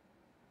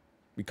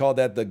 We call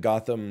that the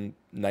Gotham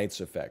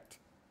Knights effect.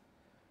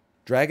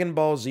 Dragon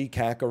Ball Z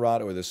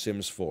Kakarot or The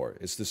Sims 4?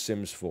 It's The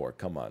Sims 4.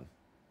 Come on.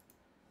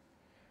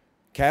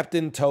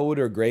 Captain Toad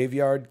or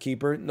Graveyard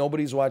Keeper?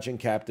 Nobody's watching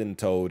Captain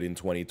Toad in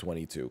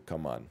 2022.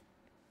 Come on.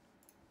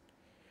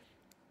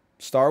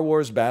 Star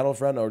Wars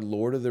Battlefront or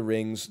Lord of the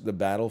Rings, The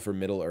Battle for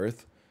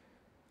Middle-earth?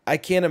 I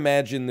can't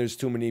imagine there's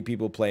too many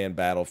people playing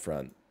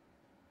Battlefront.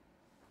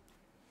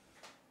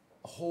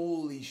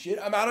 Holy shit.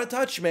 I'm out of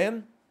touch,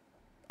 man.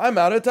 I'm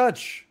out of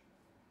touch.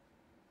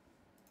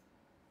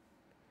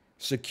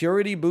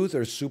 Security Booth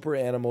or Super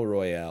Animal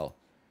Royale?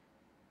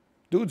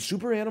 Dude,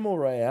 Super Animal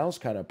Royale's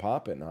kind of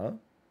popping, huh?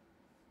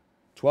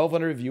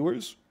 1,200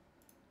 viewers?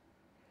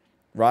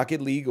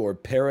 Rocket League or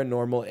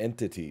Paranormal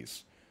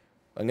Entities?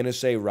 I'm going to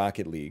say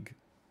Rocket League.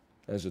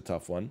 That's a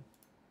tough one.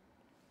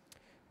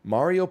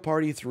 Mario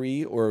Party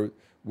 3 or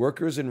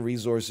Workers and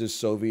Resources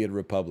Soviet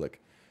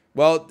Republic?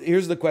 Well,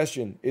 here's the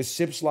question. Is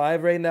Sips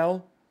live right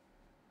now?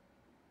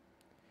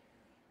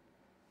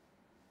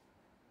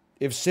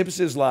 If Sips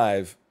is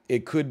live,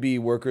 it could be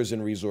Workers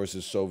and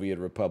Resources Soviet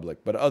Republic.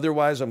 But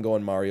otherwise, I'm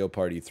going Mario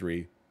Party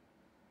 3.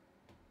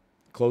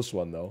 Close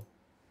one, though.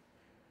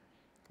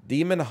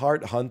 Demon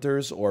Heart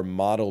Hunters or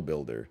Model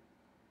Builder?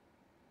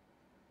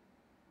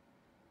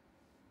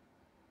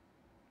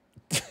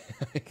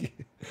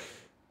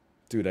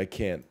 Dude, I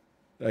can't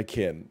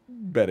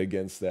bet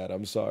against that.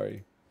 I'm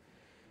sorry.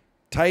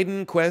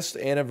 Titan Quest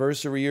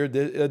Anniversary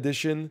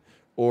Edition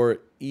or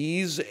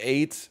Ys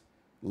 8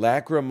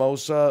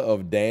 Lacrimosa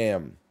of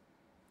Damn?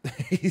 I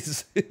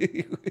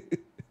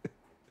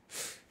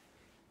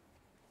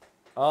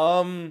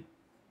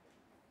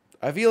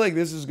feel like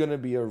this is gonna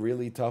be a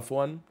really tough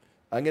one.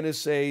 I'm gonna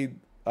say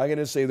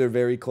they're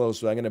very close,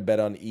 so I'm gonna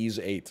bet on Ys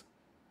 8.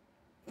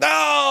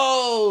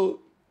 No!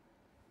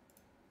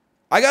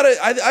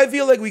 I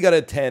feel like we got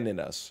a 10 in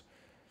us.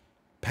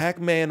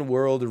 Pac-Man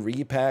World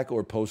Repack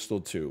or Postal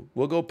 2?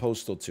 We'll go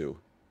Postal 2.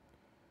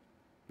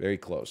 Very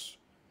close.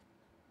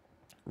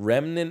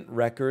 Remnant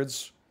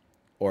Records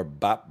or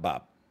Bop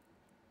Bop?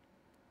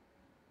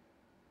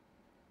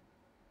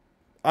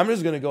 I'm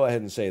just going to go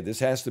ahead and say this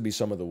has to be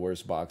some of the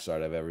worst box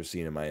art I've ever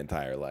seen in my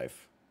entire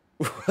life.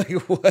 Like,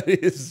 what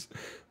is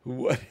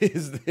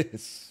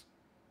this?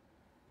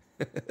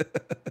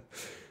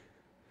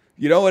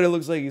 You know what it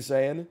looks like he's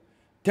saying?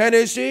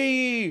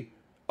 Tennessee,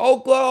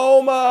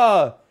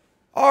 Oklahoma,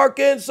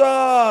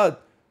 Arkansas,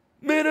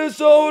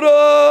 Minnesota.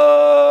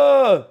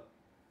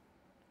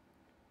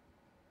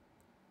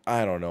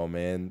 I don't know,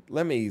 man.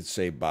 Let me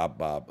say Bop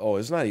Bop. Oh,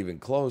 it's not even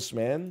close,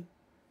 man.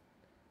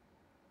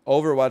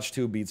 Overwatch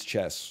 2 beats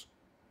chess.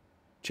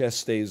 Chess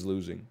stays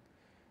losing.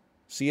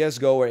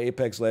 CSGO or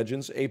Apex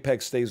Legends?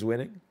 Apex stays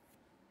winning.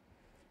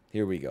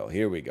 Here we go.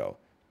 Here we go.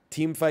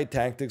 Teamfight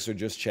Tactics or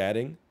Just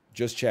Chatting?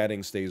 Just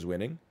Chatting stays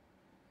winning.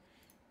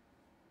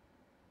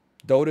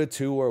 Dota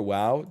 2 or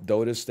WoW?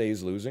 Dota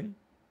stays losing.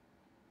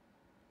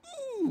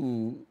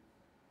 Ooh.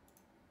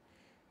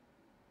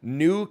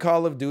 New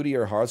Call of Duty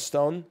or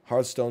Hearthstone?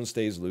 Hearthstone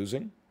stays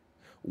losing.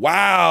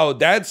 Wow,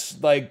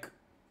 that's like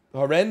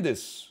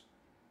horrendous.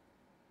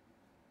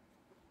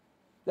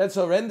 That's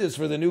horrendous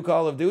for the new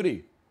Call of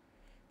Duty.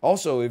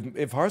 Also,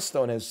 if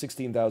Hearthstone has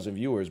 16,000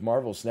 viewers,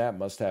 Marvel Snap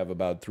must have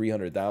about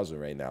 300,000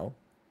 right now.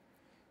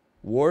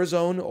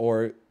 Warzone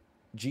or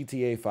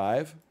GTA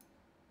 5?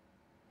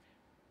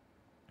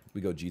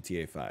 We go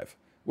GTA 5.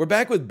 We're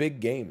back with big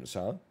games,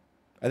 huh?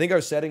 I think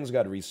our settings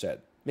got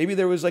reset. Maybe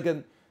there was like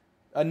a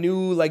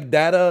new like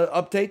data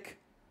uptake.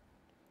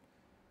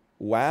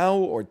 WoW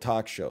or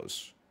talk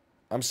shows?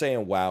 I'm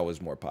saying WoW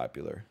is more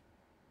popular.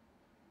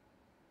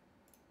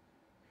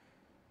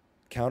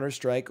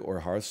 Counter-Strike or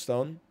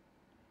Hearthstone?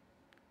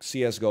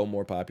 CSGO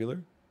more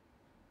popular?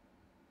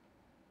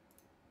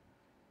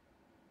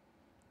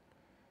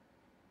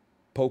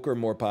 Poker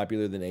more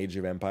popular than Age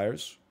of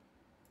Empires?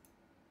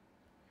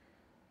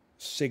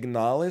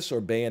 Signalis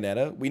or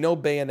Bayonetta? We know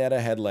Bayonetta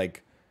had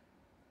like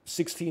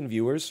 16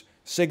 viewers.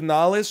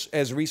 Signalis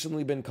has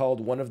recently been called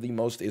one of the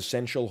most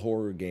essential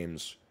horror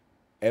games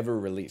ever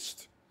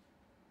released.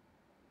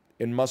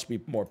 It must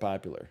be more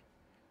popular.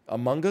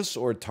 Among Us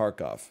or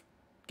Tarkov?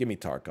 Give me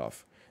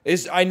Tarkov.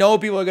 I know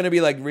people are going to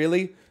be like,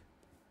 really?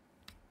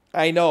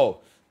 I know.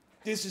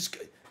 This is...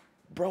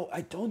 Bro,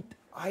 I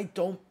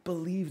don't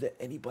believe that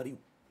anybody...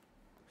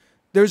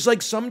 There's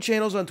like some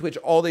channels on Twitch,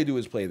 all they do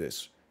is play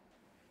this.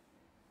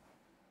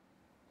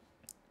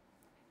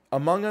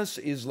 Among Us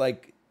is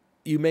like,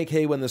 you make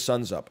hay when the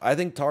sun's up. I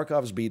think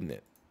Tarkov's beating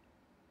it.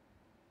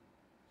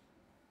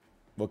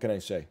 What can I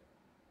say?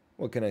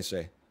 What can I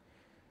say?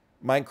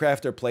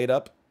 Minecraft or Played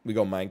Up? We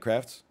go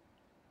Minecraft.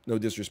 No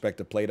disrespect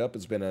to Played Up.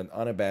 It's been an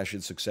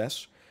unabashed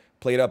success.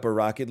 Played Up or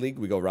Rocket League?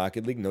 We go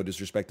Rocket League. No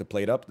disrespect to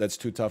Played Up. That's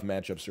two tough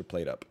matchups for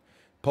Played Up.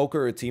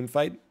 Poker or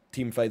Teamfight?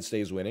 Teamfight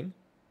stays winning.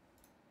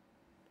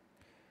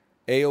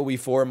 AoE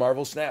 4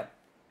 Marvel Snap.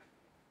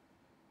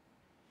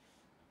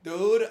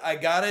 Dude, I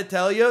gotta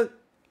tell you,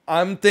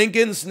 I'm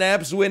thinking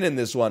Snap's winning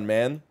this one,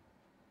 man.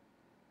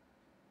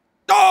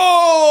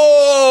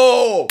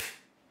 Oh!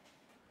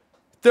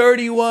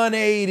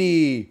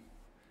 3180.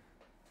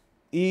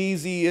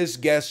 Easiest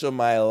guess of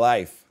my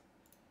life.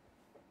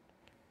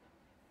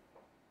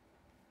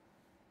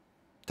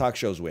 Talk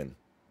shows win.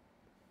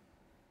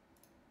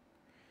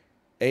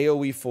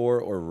 AoE 4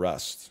 or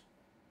Rust?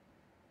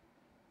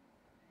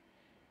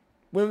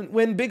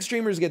 When big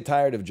streamers get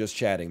tired of just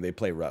chatting, they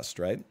play Rust,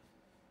 right?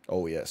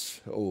 Oh,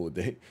 yes. Oh,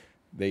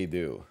 they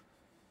do.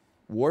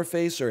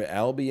 Warface or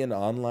Albion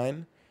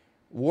Online?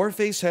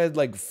 Warface had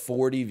like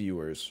 40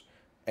 viewers,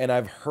 and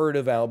I've heard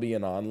of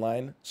Albion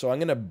Online, so I'm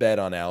going to bet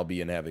on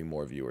Albion having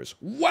more viewers.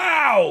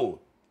 Wow!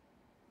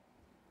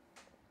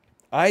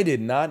 I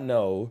did not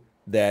know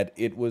that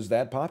it was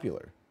that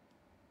popular.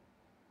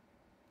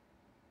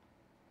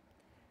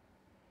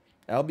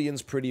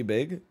 Albion's pretty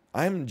big.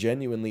 I'm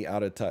genuinely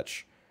out of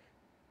touch.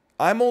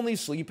 I'm Only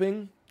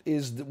Sleeping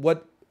is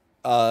what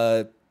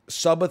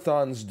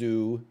subathons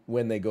do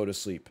when they go to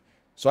sleep.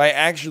 So I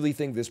actually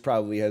think this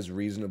probably has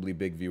reasonably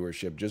big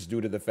viewership just due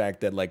to the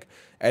fact that, like,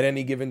 at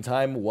any given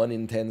time, 1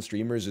 in 10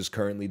 streamers is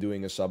currently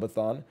doing a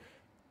subathon.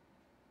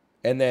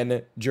 And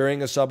then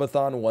during a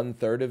subathon,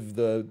 1/3 of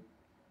the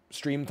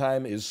stream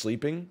time is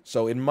sleeping.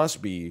 So it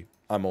must be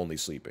I'm only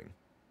sleeping.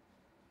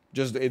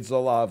 Just, it's the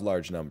law of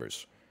large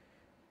numbers.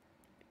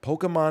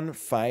 Pokemon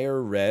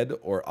Fire Red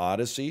or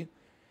Odyssey.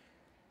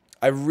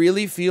 I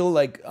really feel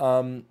like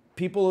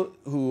people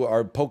who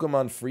are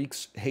Pokemon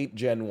freaks hate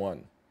Gen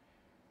 1.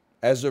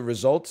 As a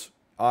result,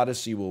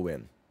 Odyssey will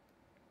win.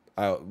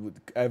 I'm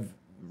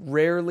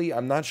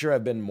not sure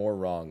I've been more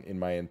wrong in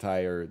my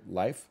entire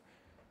life.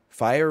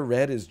 Fire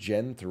Red is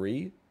Gen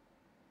 3?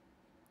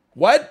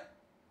 What?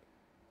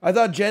 I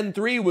thought Gen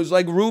 3 was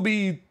like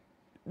Ruby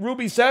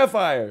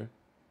Sapphire.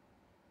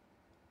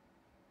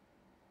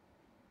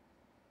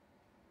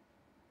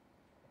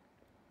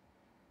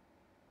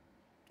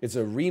 It's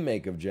a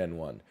remake of Gen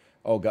 1.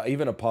 Oh, God.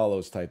 Even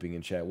Apollo's typing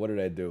in chat. What did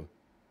I do?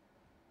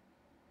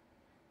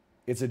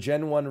 It's a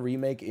Gen 1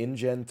 remake in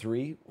Gen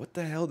 3? What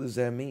the hell does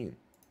that mean?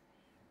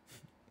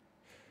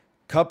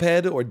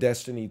 Cuphead or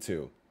Destiny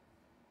 2?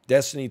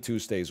 Destiny 2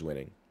 stays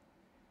winning.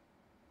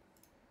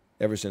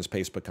 Ever since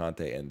Pace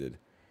Picante ended.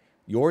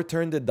 Your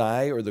Turn to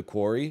Die or The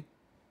Quarry?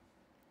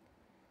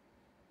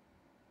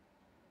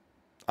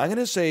 I'm going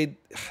to say,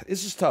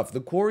 this is tough.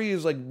 The Quarry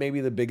is like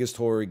maybe the biggest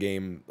horror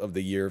game of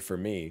the year for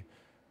me.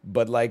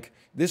 But like,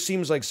 this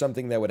seems like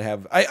something that would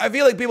have... I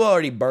feel like people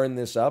already burned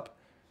this up.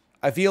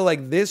 I feel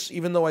like this,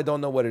 even though I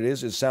don't know what it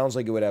is, it sounds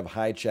like it would have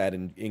high chat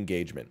and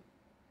engagement.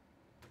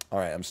 All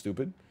right, I'm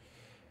stupid.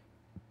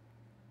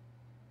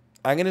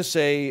 I'm going to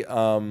say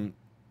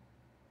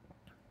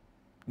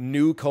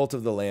new Cult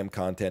of the Lamb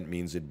content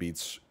means it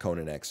beats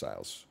Conan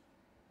Exiles.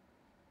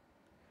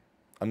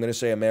 I'm going to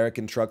say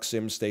American Truck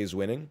Sim stays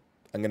winning.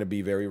 I'm going to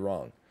be very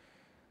wrong.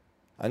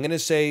 I'm going to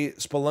say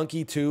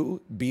Spelunky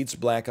 2 beats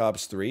Black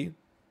Ops 3.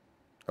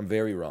 I'm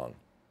very wrong.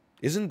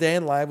 Isn't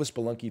Dan live with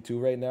Spelunky 2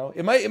 right now?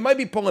 It might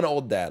be pulling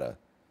old data.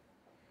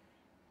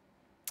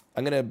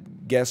 I'm going to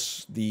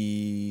guess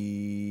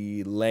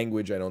the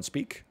language I don't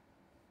speak.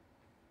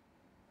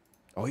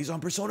 Oh, he's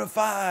on Persona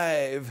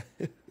 5.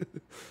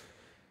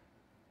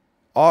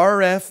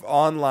 RF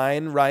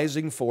Online,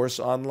 Rising Force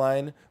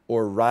Online,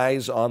 or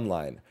Rise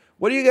Online?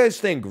 What do you guys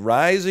think?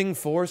 Rising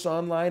Force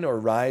Online or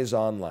Rise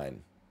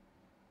Online?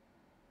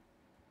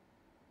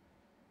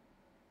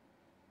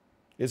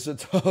 It's a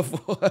tough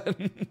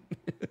one.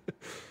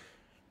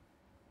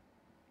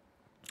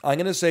 I'm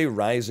going to say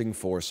Rising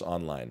Force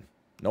Online.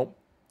 Nope.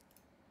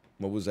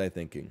 What was I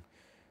thinking?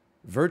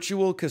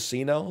 Virtual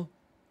Casino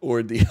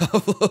or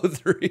Diablo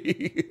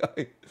 3?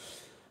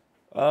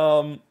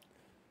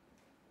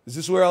 Is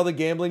this where all the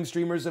gambling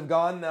streamers have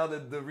gone now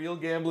that the real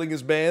gambling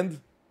is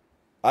banned?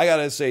 I got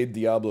to say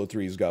Diablo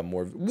 3's got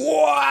more...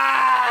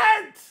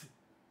 What?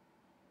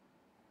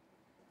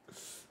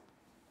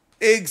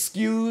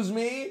 Excuse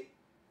me?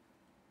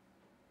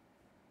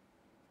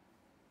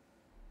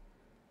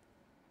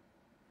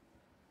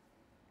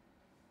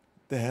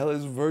 The hell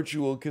is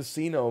Virtual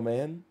Casino,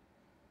 man?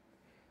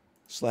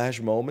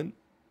 Slash moment.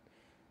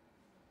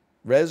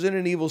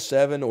 Resident Evil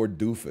 7 or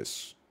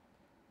Doofus?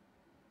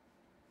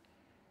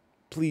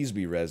 Please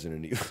be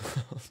Resident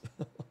Evil.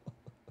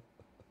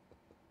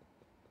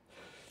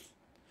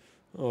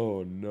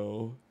 Oh,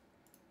 no.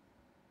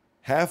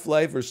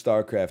 Half-Life or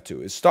StarCraft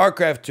 2? It's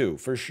StarCraft 2,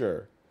 for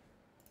sure.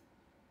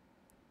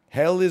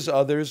 Hell is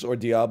Others or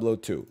Diablo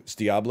 2? It's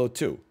Diablo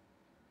 2.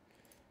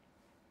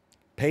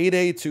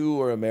 Payday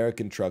 2 or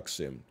American Truck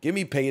Sim? Give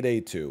me Payday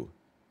 2.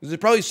 There's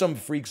probably some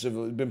freaks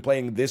have been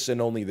playing this and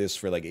only this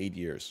for like 8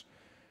 years.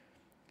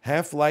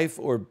 Half-Life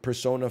or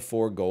Persona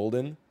 4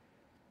 Golden?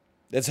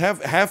 That's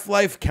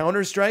Half-Life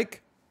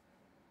Counter-Strike?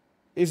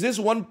 Is this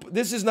one?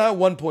 This is not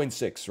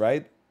 1.6,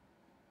 right?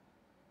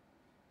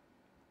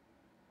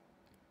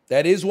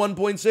 That is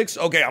 1.6?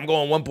 Okay, I'm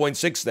going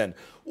 1.6 then.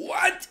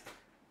 What?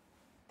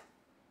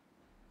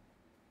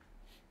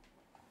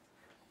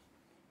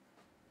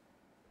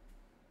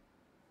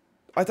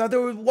 I thought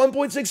there were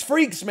 1.6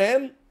 freaks,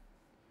 man.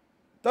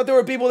 Thought there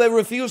were people that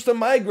refused to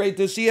migrate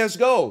to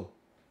CSGO.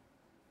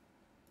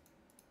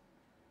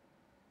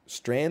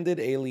 Stranded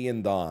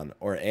Alien Dawn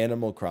or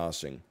Animal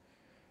Crossing?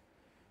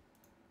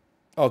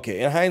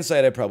 Okay, in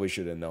hindsight, I probably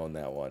should have known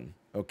that one.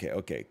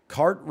 Okay.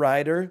 Kart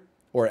Rider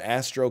or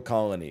Astro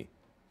Colony?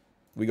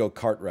 We go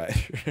Kart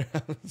Rider.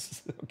 I'm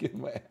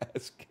getting my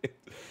ass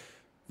kicked.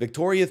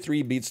 Victoria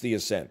 3 beats The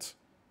Ascent.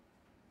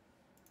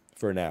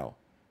 For now.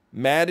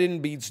 Madden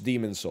beats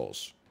Demon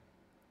Souls.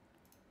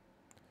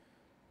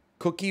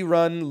 Cookie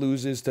Run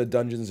loses to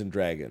Dungeons and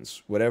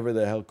Dragons. Whatever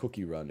the hell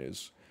Cookie Run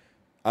is.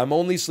 I'm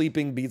Only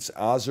Sleeping beats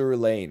Azur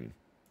Lane.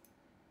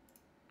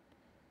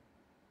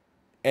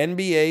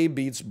 NBA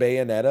beats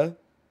Bayonetta.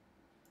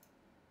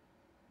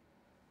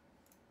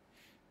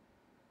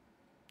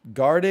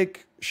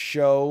 Gardic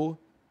Show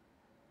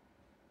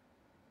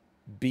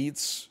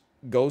beats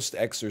Ghost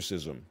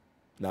Exorcism.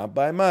 Not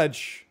by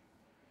much.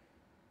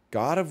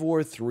 God of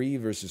War 3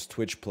 versus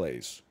Twitch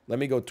Plays. Let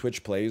me go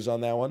Twitch plays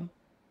on that one.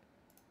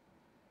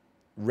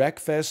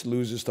 Wreckfest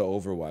loses to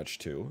Overwatch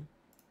 2.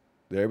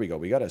 There we go.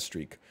 We got a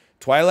streak.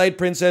 Twilight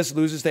Princess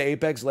loses to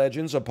Apex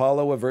Legends.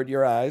 Apollo, avert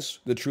your eyes.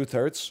 The truth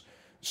hurts.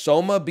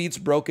 Soma beats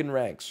Broken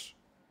Ranks.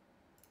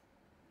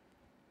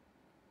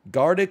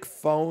 Gardic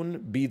Phone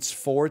beats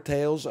Four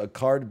Tales, a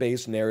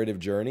card-based narrative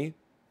journey.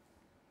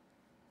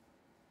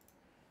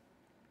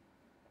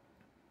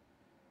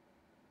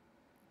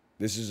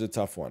 This is a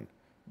tough one.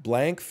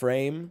 Blank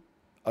Frame,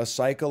 a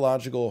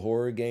psychological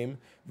horror game,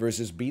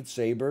 versus Beat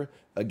Saber,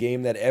 a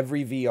game that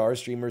every VR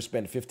streamer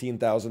spent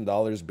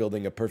 $15,000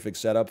 building a perfect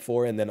setup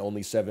for, and then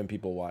only 7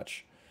 people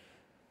watch.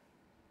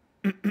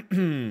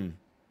 I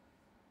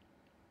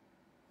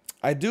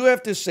do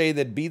have to say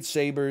that Beat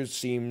Saber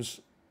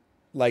seems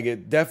like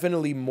it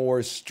definitely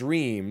more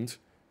streamed,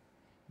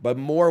 but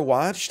more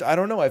watched. I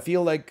don't know. I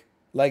feel like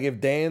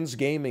if Dan's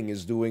Gaming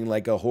is doing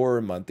like a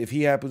horror month, if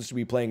he happens to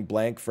be playing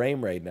Blank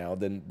Frame right now,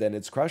 then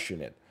it's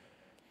crushing it.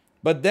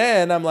 But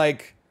then I'm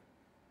like,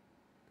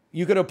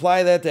 you could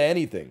apply that to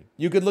anything.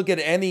 You could look at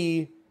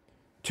any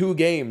 2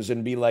 games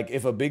and be like,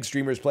 if a big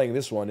streamer is playing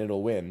this one,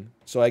 it'll win.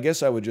 So I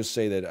guess I would just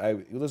say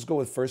that let's go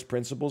with first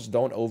principles.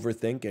 Don't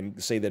overthink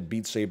and say that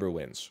Beat Saber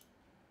wins.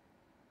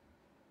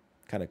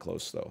 Kind of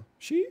close though.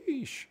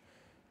 Sheesh.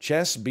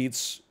 Chess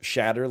beats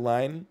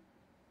Shatterline.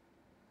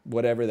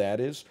 Whatever that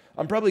is.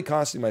 I'm probably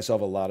costing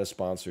myself a lot of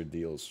sponsored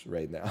deals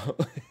right now.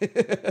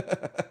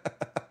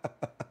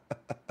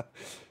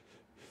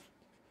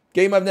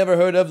 Game I've never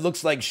heard of,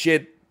 looks like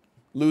shit,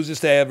 loses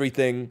to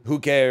everything, who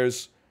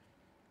cares?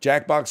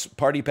 Jackbox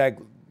Party Pack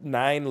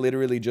 9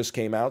 literally just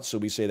came out, so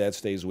we say that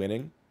stays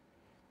winning.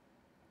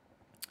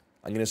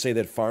 I'm going to say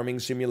that Farming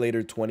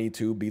Simulator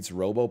 22 beats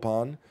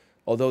Robopon,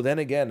 although then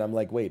again, I'm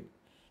like, wait,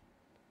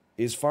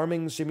 is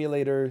Farming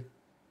Simulator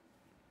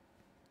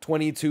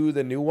 22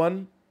 the new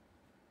one?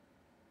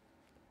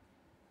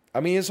 I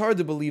mean, it's hard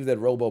to believe that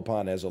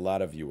Robopon has a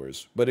lot of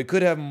viewers, but it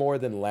could have more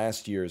than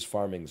last year's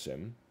Farming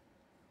Sim.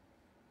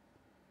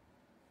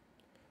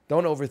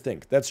 Don't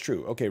overthink. That's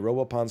true. Okay,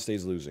 Robopon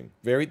stays losing.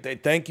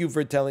 Thank you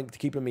for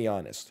keeping me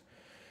honest.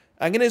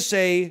 I'm going to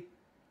say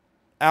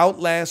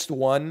Outlast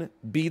 1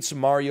 beats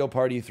Mario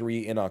Party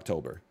 3 in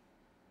October.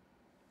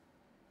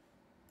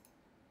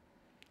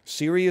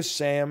 Serious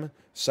Sam,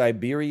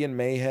 Siberian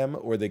Mayhem,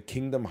 or the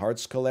Kingdom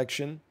Hearts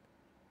collection?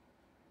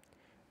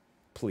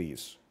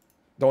 Please,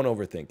 don't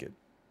overthink it.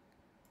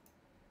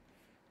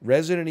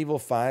 Resident Evil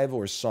 5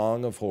 or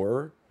Song of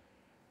Horror?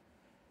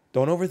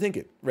 Don't overthink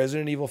it.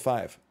 Resident Evil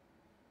 5.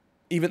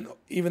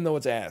 Even though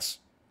it's ass.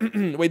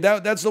 Wait,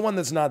 that's the one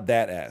that's not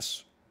that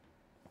ass.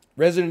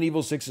 Resident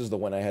Evil 6 is the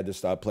one I had to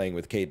stop playing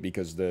with Kate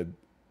because the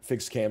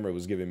fixed camera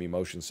was giving me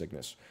motion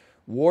sickness.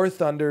 War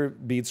Thunder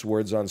beats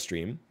Words on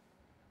Stream.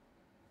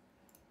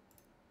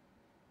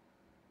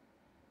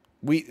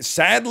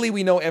 Sadly,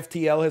 we know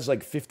FTL has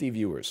like 50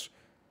 viewers.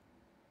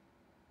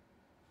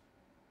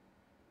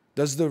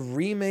 Does the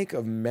remake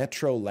of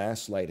Metro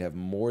Last Light have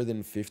more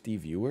than 50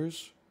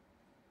 viewers?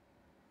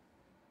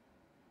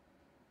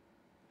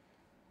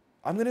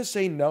 I'm going to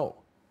say no.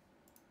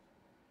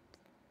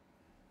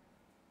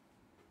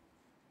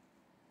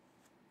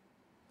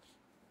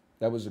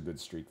 That was a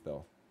good streak,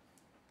 though.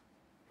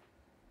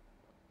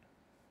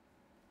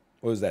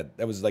 What was that?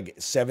 That was like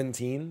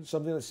 17?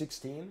 Something like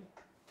 16?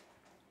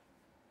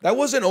 That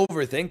wasn't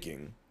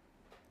overthinking.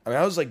 I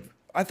mean,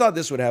 I thought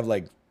this would have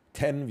like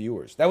 10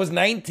 viewers. That was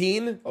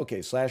 19?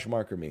 Okay, slash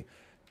marker me.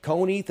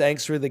 Coney,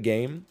 thanks for the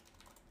game.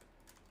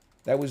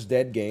 That was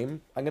dead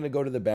game. I'm going to go to the back.